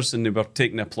large cheers, and they were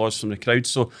taking applause from the crowd.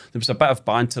 So there was a bit of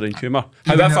banter and humour.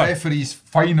 However, the referee's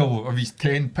final of his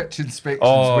 10 pitch inspections,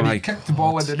 when he kicked the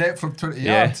ball in the net from 20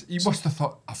 yards, he must have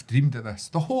thought, I've dreamed of this.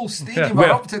 The whole stadium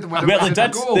were up to the they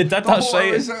did. That's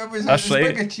right. It was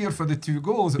big a cheer for the 2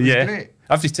 goals. It was great.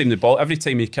 Every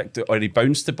time he kicked it or he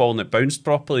bounced the ball and it bounced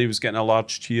properly, he was getting a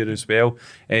large cheer as well.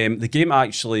 The game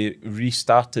actually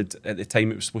restarted at the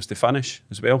time it was supposed to finish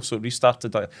as well. So it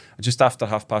restarted just after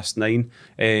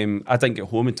 9:30. I didn't get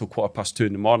home until 2:15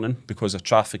 in the morning because of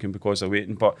traffic and because of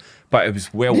waiting. But it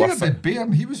was well worth it.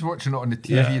 Bairn, he was watching it on the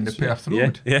TV in the Perth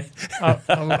Road. Yeah.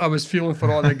 I was feeling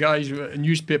for all the guys with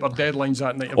newspaper deadlines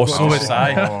that night. So was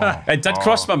I. It did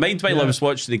cross my mind while I was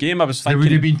watching the game. I was thinking there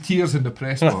would have been tears in the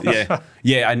press box.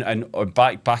 Yeah, and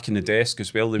back in the desk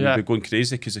as well. They would be going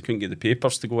crazy because they couldn't get the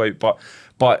papers to go out.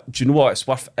 But do you know what? It's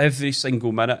worth every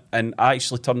single minute. And I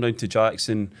actually turned down to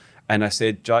Jackson and I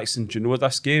said, Jackson, do you know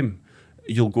this game?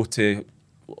 You'll go to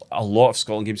a lot of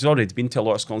Scotland games. He's already been to a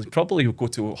lot of Scotland. Probably will go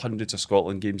to hundreds of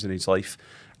Scotland games in his life.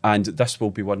 And this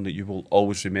will be one that you will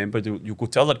always remember. You'll go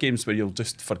to other games where you'll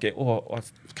just forget, I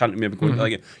can't remember going to that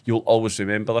game. You'll always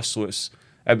remember this. So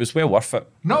it was well worth it.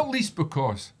 Not least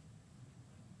because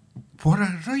what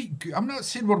a right good, I'm not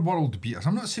saying we're world beaters.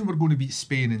 I'm not saying we're going to beat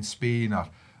Spain in Spain or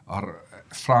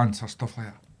France or stuff like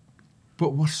that.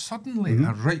 But we're suddenly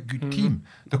a right good team.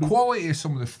 The quality of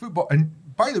some of the football. And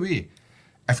by the way,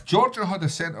 if Georgia had a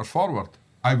centre forward,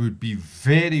 I would be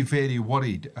very, very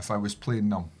worried if I was playing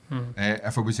them.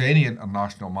 If I was any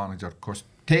international manager, because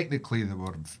technically they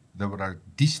were a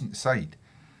decent side.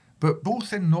 But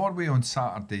both in Norway on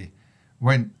Saturday,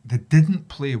 when they didn't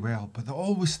play well, but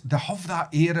they have that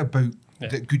air about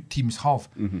that good teams have.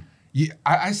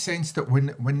 I sensed that when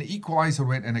the equaliser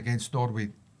went in against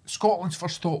Norway, Scotland's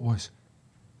first thought was,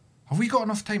 have we got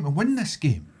enough time to win this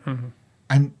game?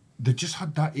 And they just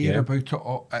had that air about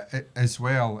it as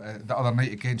well the other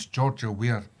night against Georgia,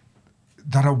 where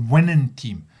they're a winning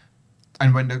team.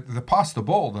 And when they pass the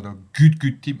ball, they're a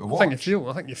good team to watch. I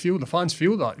think you feel the fans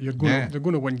feel that they're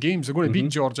going to win games. They're going to beat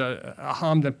Georgia at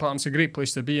Hampden Park. It's a great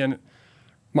place to be, and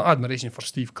my admiration for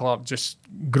Steve Clarke just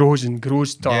grows and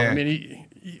grows. I mean,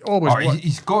 he always.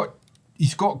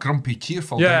 He's got grumpy,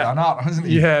 cheerful down art, hasn't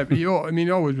he? Yeah, but he always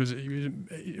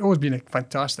been a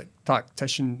fantastic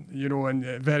tactician, and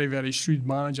a very, very shrewd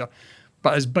manager.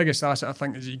 But his biggest asset, I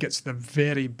think, is he gets the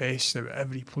very best out of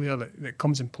every player that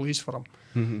comes and plays for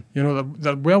him.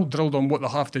 They're well drilled on what they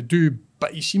have to do,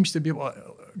 but he seems to be able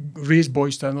to raise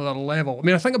boys to another level. I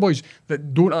mean, I think of boys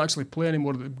that don't actually play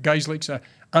anymore, the guys like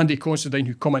Andy Considine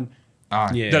who come in,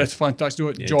 did a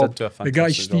fantastic job. The guy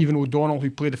Stephen O'Donnell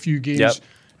who played a few games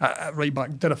at right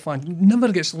back, did a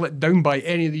never gets let down by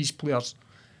any of these players.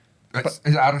 It's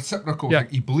a reciprocal thing.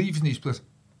 He believes in these players.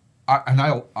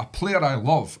 A player I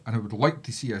love and I would like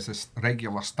to see as a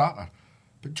regular starter,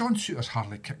 but John Souttar's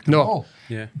hardly kicked the ball.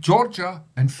 Yeah. Georgia,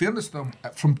 in fairness to them,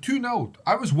 from 2-0,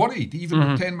 I was worried even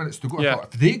with 10 minutes to go. I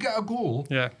thought, if they get a goal,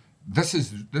 this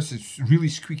is really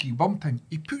squeaky bum time.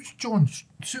 He puts John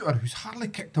Souttar, who's hardly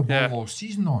kicked a ball all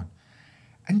season, on.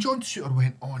 And John Souttar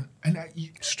went on and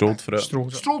strolled through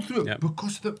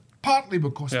it partly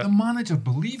because the manager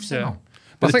believes in him.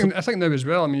 But I think now as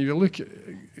well, I mean, if you look at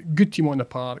good team on the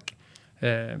park,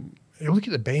 you look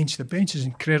at the bench is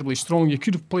incredibly strong. You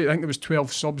could have played, I think there was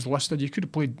 12 subs listed, you could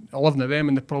have played 11 of them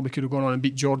and they probably could have gone on and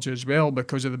beat Georgia as well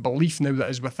because of the belief now that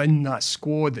is within that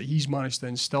squad that he's managed to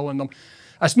instill in them.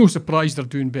 It's no surprise they're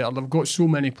doing better. They've got so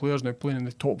many players now playing in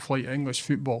the top flight of English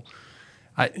football.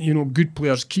 Good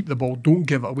players keep the ball, don't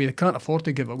give it away. They can't afford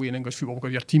to give it away in English football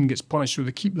because your team gets punished, so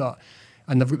they keep that.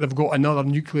 And they've got another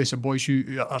nucleus of boys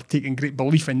who are taking great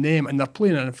belief in them, and they're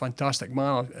playing in a fantastic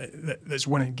manner that's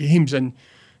winning games. And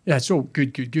it's all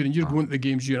good. And you're going to the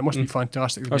games, it must be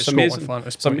fantastic. It's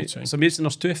amazing.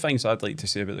 There's two things I'd like to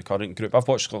say about the current group. I've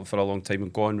watched Scotland for a long time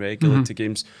and gone regularly to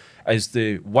games.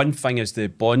 The one thing is the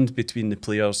bond between the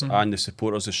players and the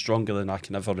supporters is stronger than I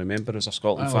can ever remember as a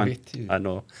Scotland fan. I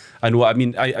know. I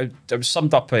mean, I was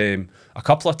summed up a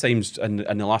couple of times in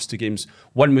the last two games.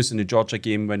 One was in the Georgia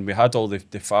game when we had all the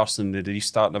farce and the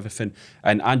restart and everything,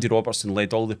 and Andy Robertson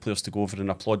led all the players to go over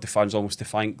and applaud the fans, almost to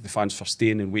thank the fans for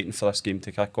staying and waiting for this game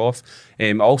to kick off.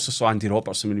 I also saw Andy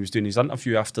Robertson when he was doing his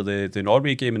interview after the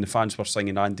Norway game, and the fans were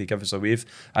singing "Andy, give us a wave,"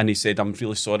 and he said, "I'm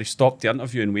really sorry," stopped the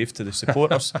interview and waved to the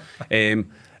supporters.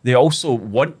 They also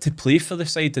want to play for the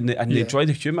side and they enjoy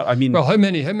the humour. I mean, well, how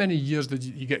many years did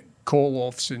you get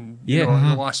call-offs and in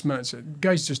the last minutes?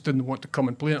 Guys just didn't want to come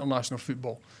and play international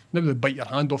football. Now they bite your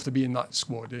hand off to be in that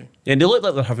squad. Yeah, and they look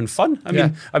like they're having fun. I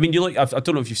mean, you look. I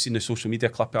don't know if you've seen the social media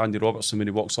clip of Andy Robertson when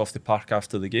he walks off the park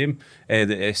after the game, the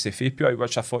SFA put out,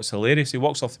 which I thought was hilarious. He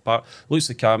walks off the park, looks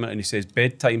at the camera, and he says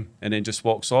bedtime, and then just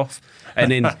walks off. And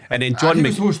then John he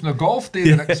was hosting a golf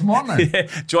day the next morning.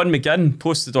 John McGinn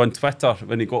posted on Twitter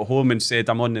when he got home and said,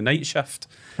 "I'm on the night shift."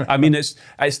 I mean, it's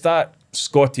that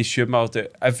Scottish humour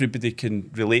that everybody can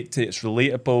relate to. It's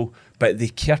relatable, but they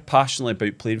care passionately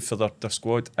about playing for their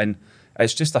squad, and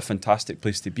it's just a fantastic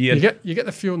place to be in. You get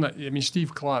the feeling that,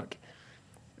 Steve Clarke,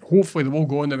 hopefully they will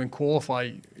go on there and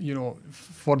qualify,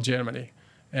 for Germany.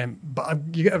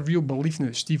 But you get a real belief now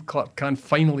that Steve Clarke can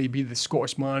finally be the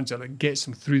Scottish manager that gets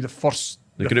them through the first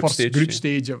group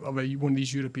stage of one of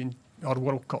these European or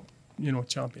World Cup,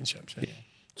 championships. Yeah.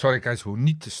 Sorry, guys, we'll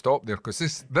need to stop there because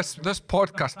this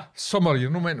podcast, summer, you're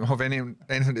not meant to have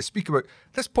anything to speak about.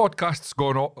 This podcast's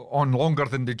gone on longer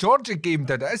than the Georgia game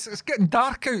did. It's getting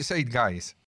dark outside,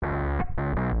 guys.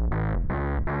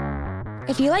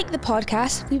 If you like the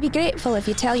podcast, we'd be grateful if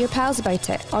you tell your pals about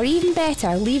it, or even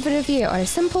better, leave a review or a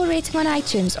simple rating on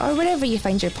iTunes or wherever you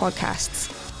find your podcasts.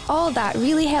 All that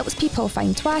really helps people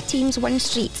find Twa Teams One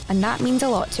Street, and that means a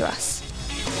lot to us.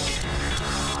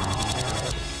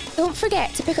 Don't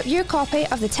forget to pick up your copy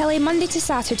of The Tilly Monday to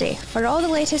Saturday for all the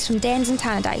latest from Dens and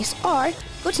Tannadice, or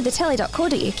go to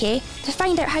thetilly.co.uk to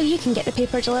find out how you can get the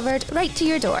paper delivered right to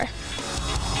your door.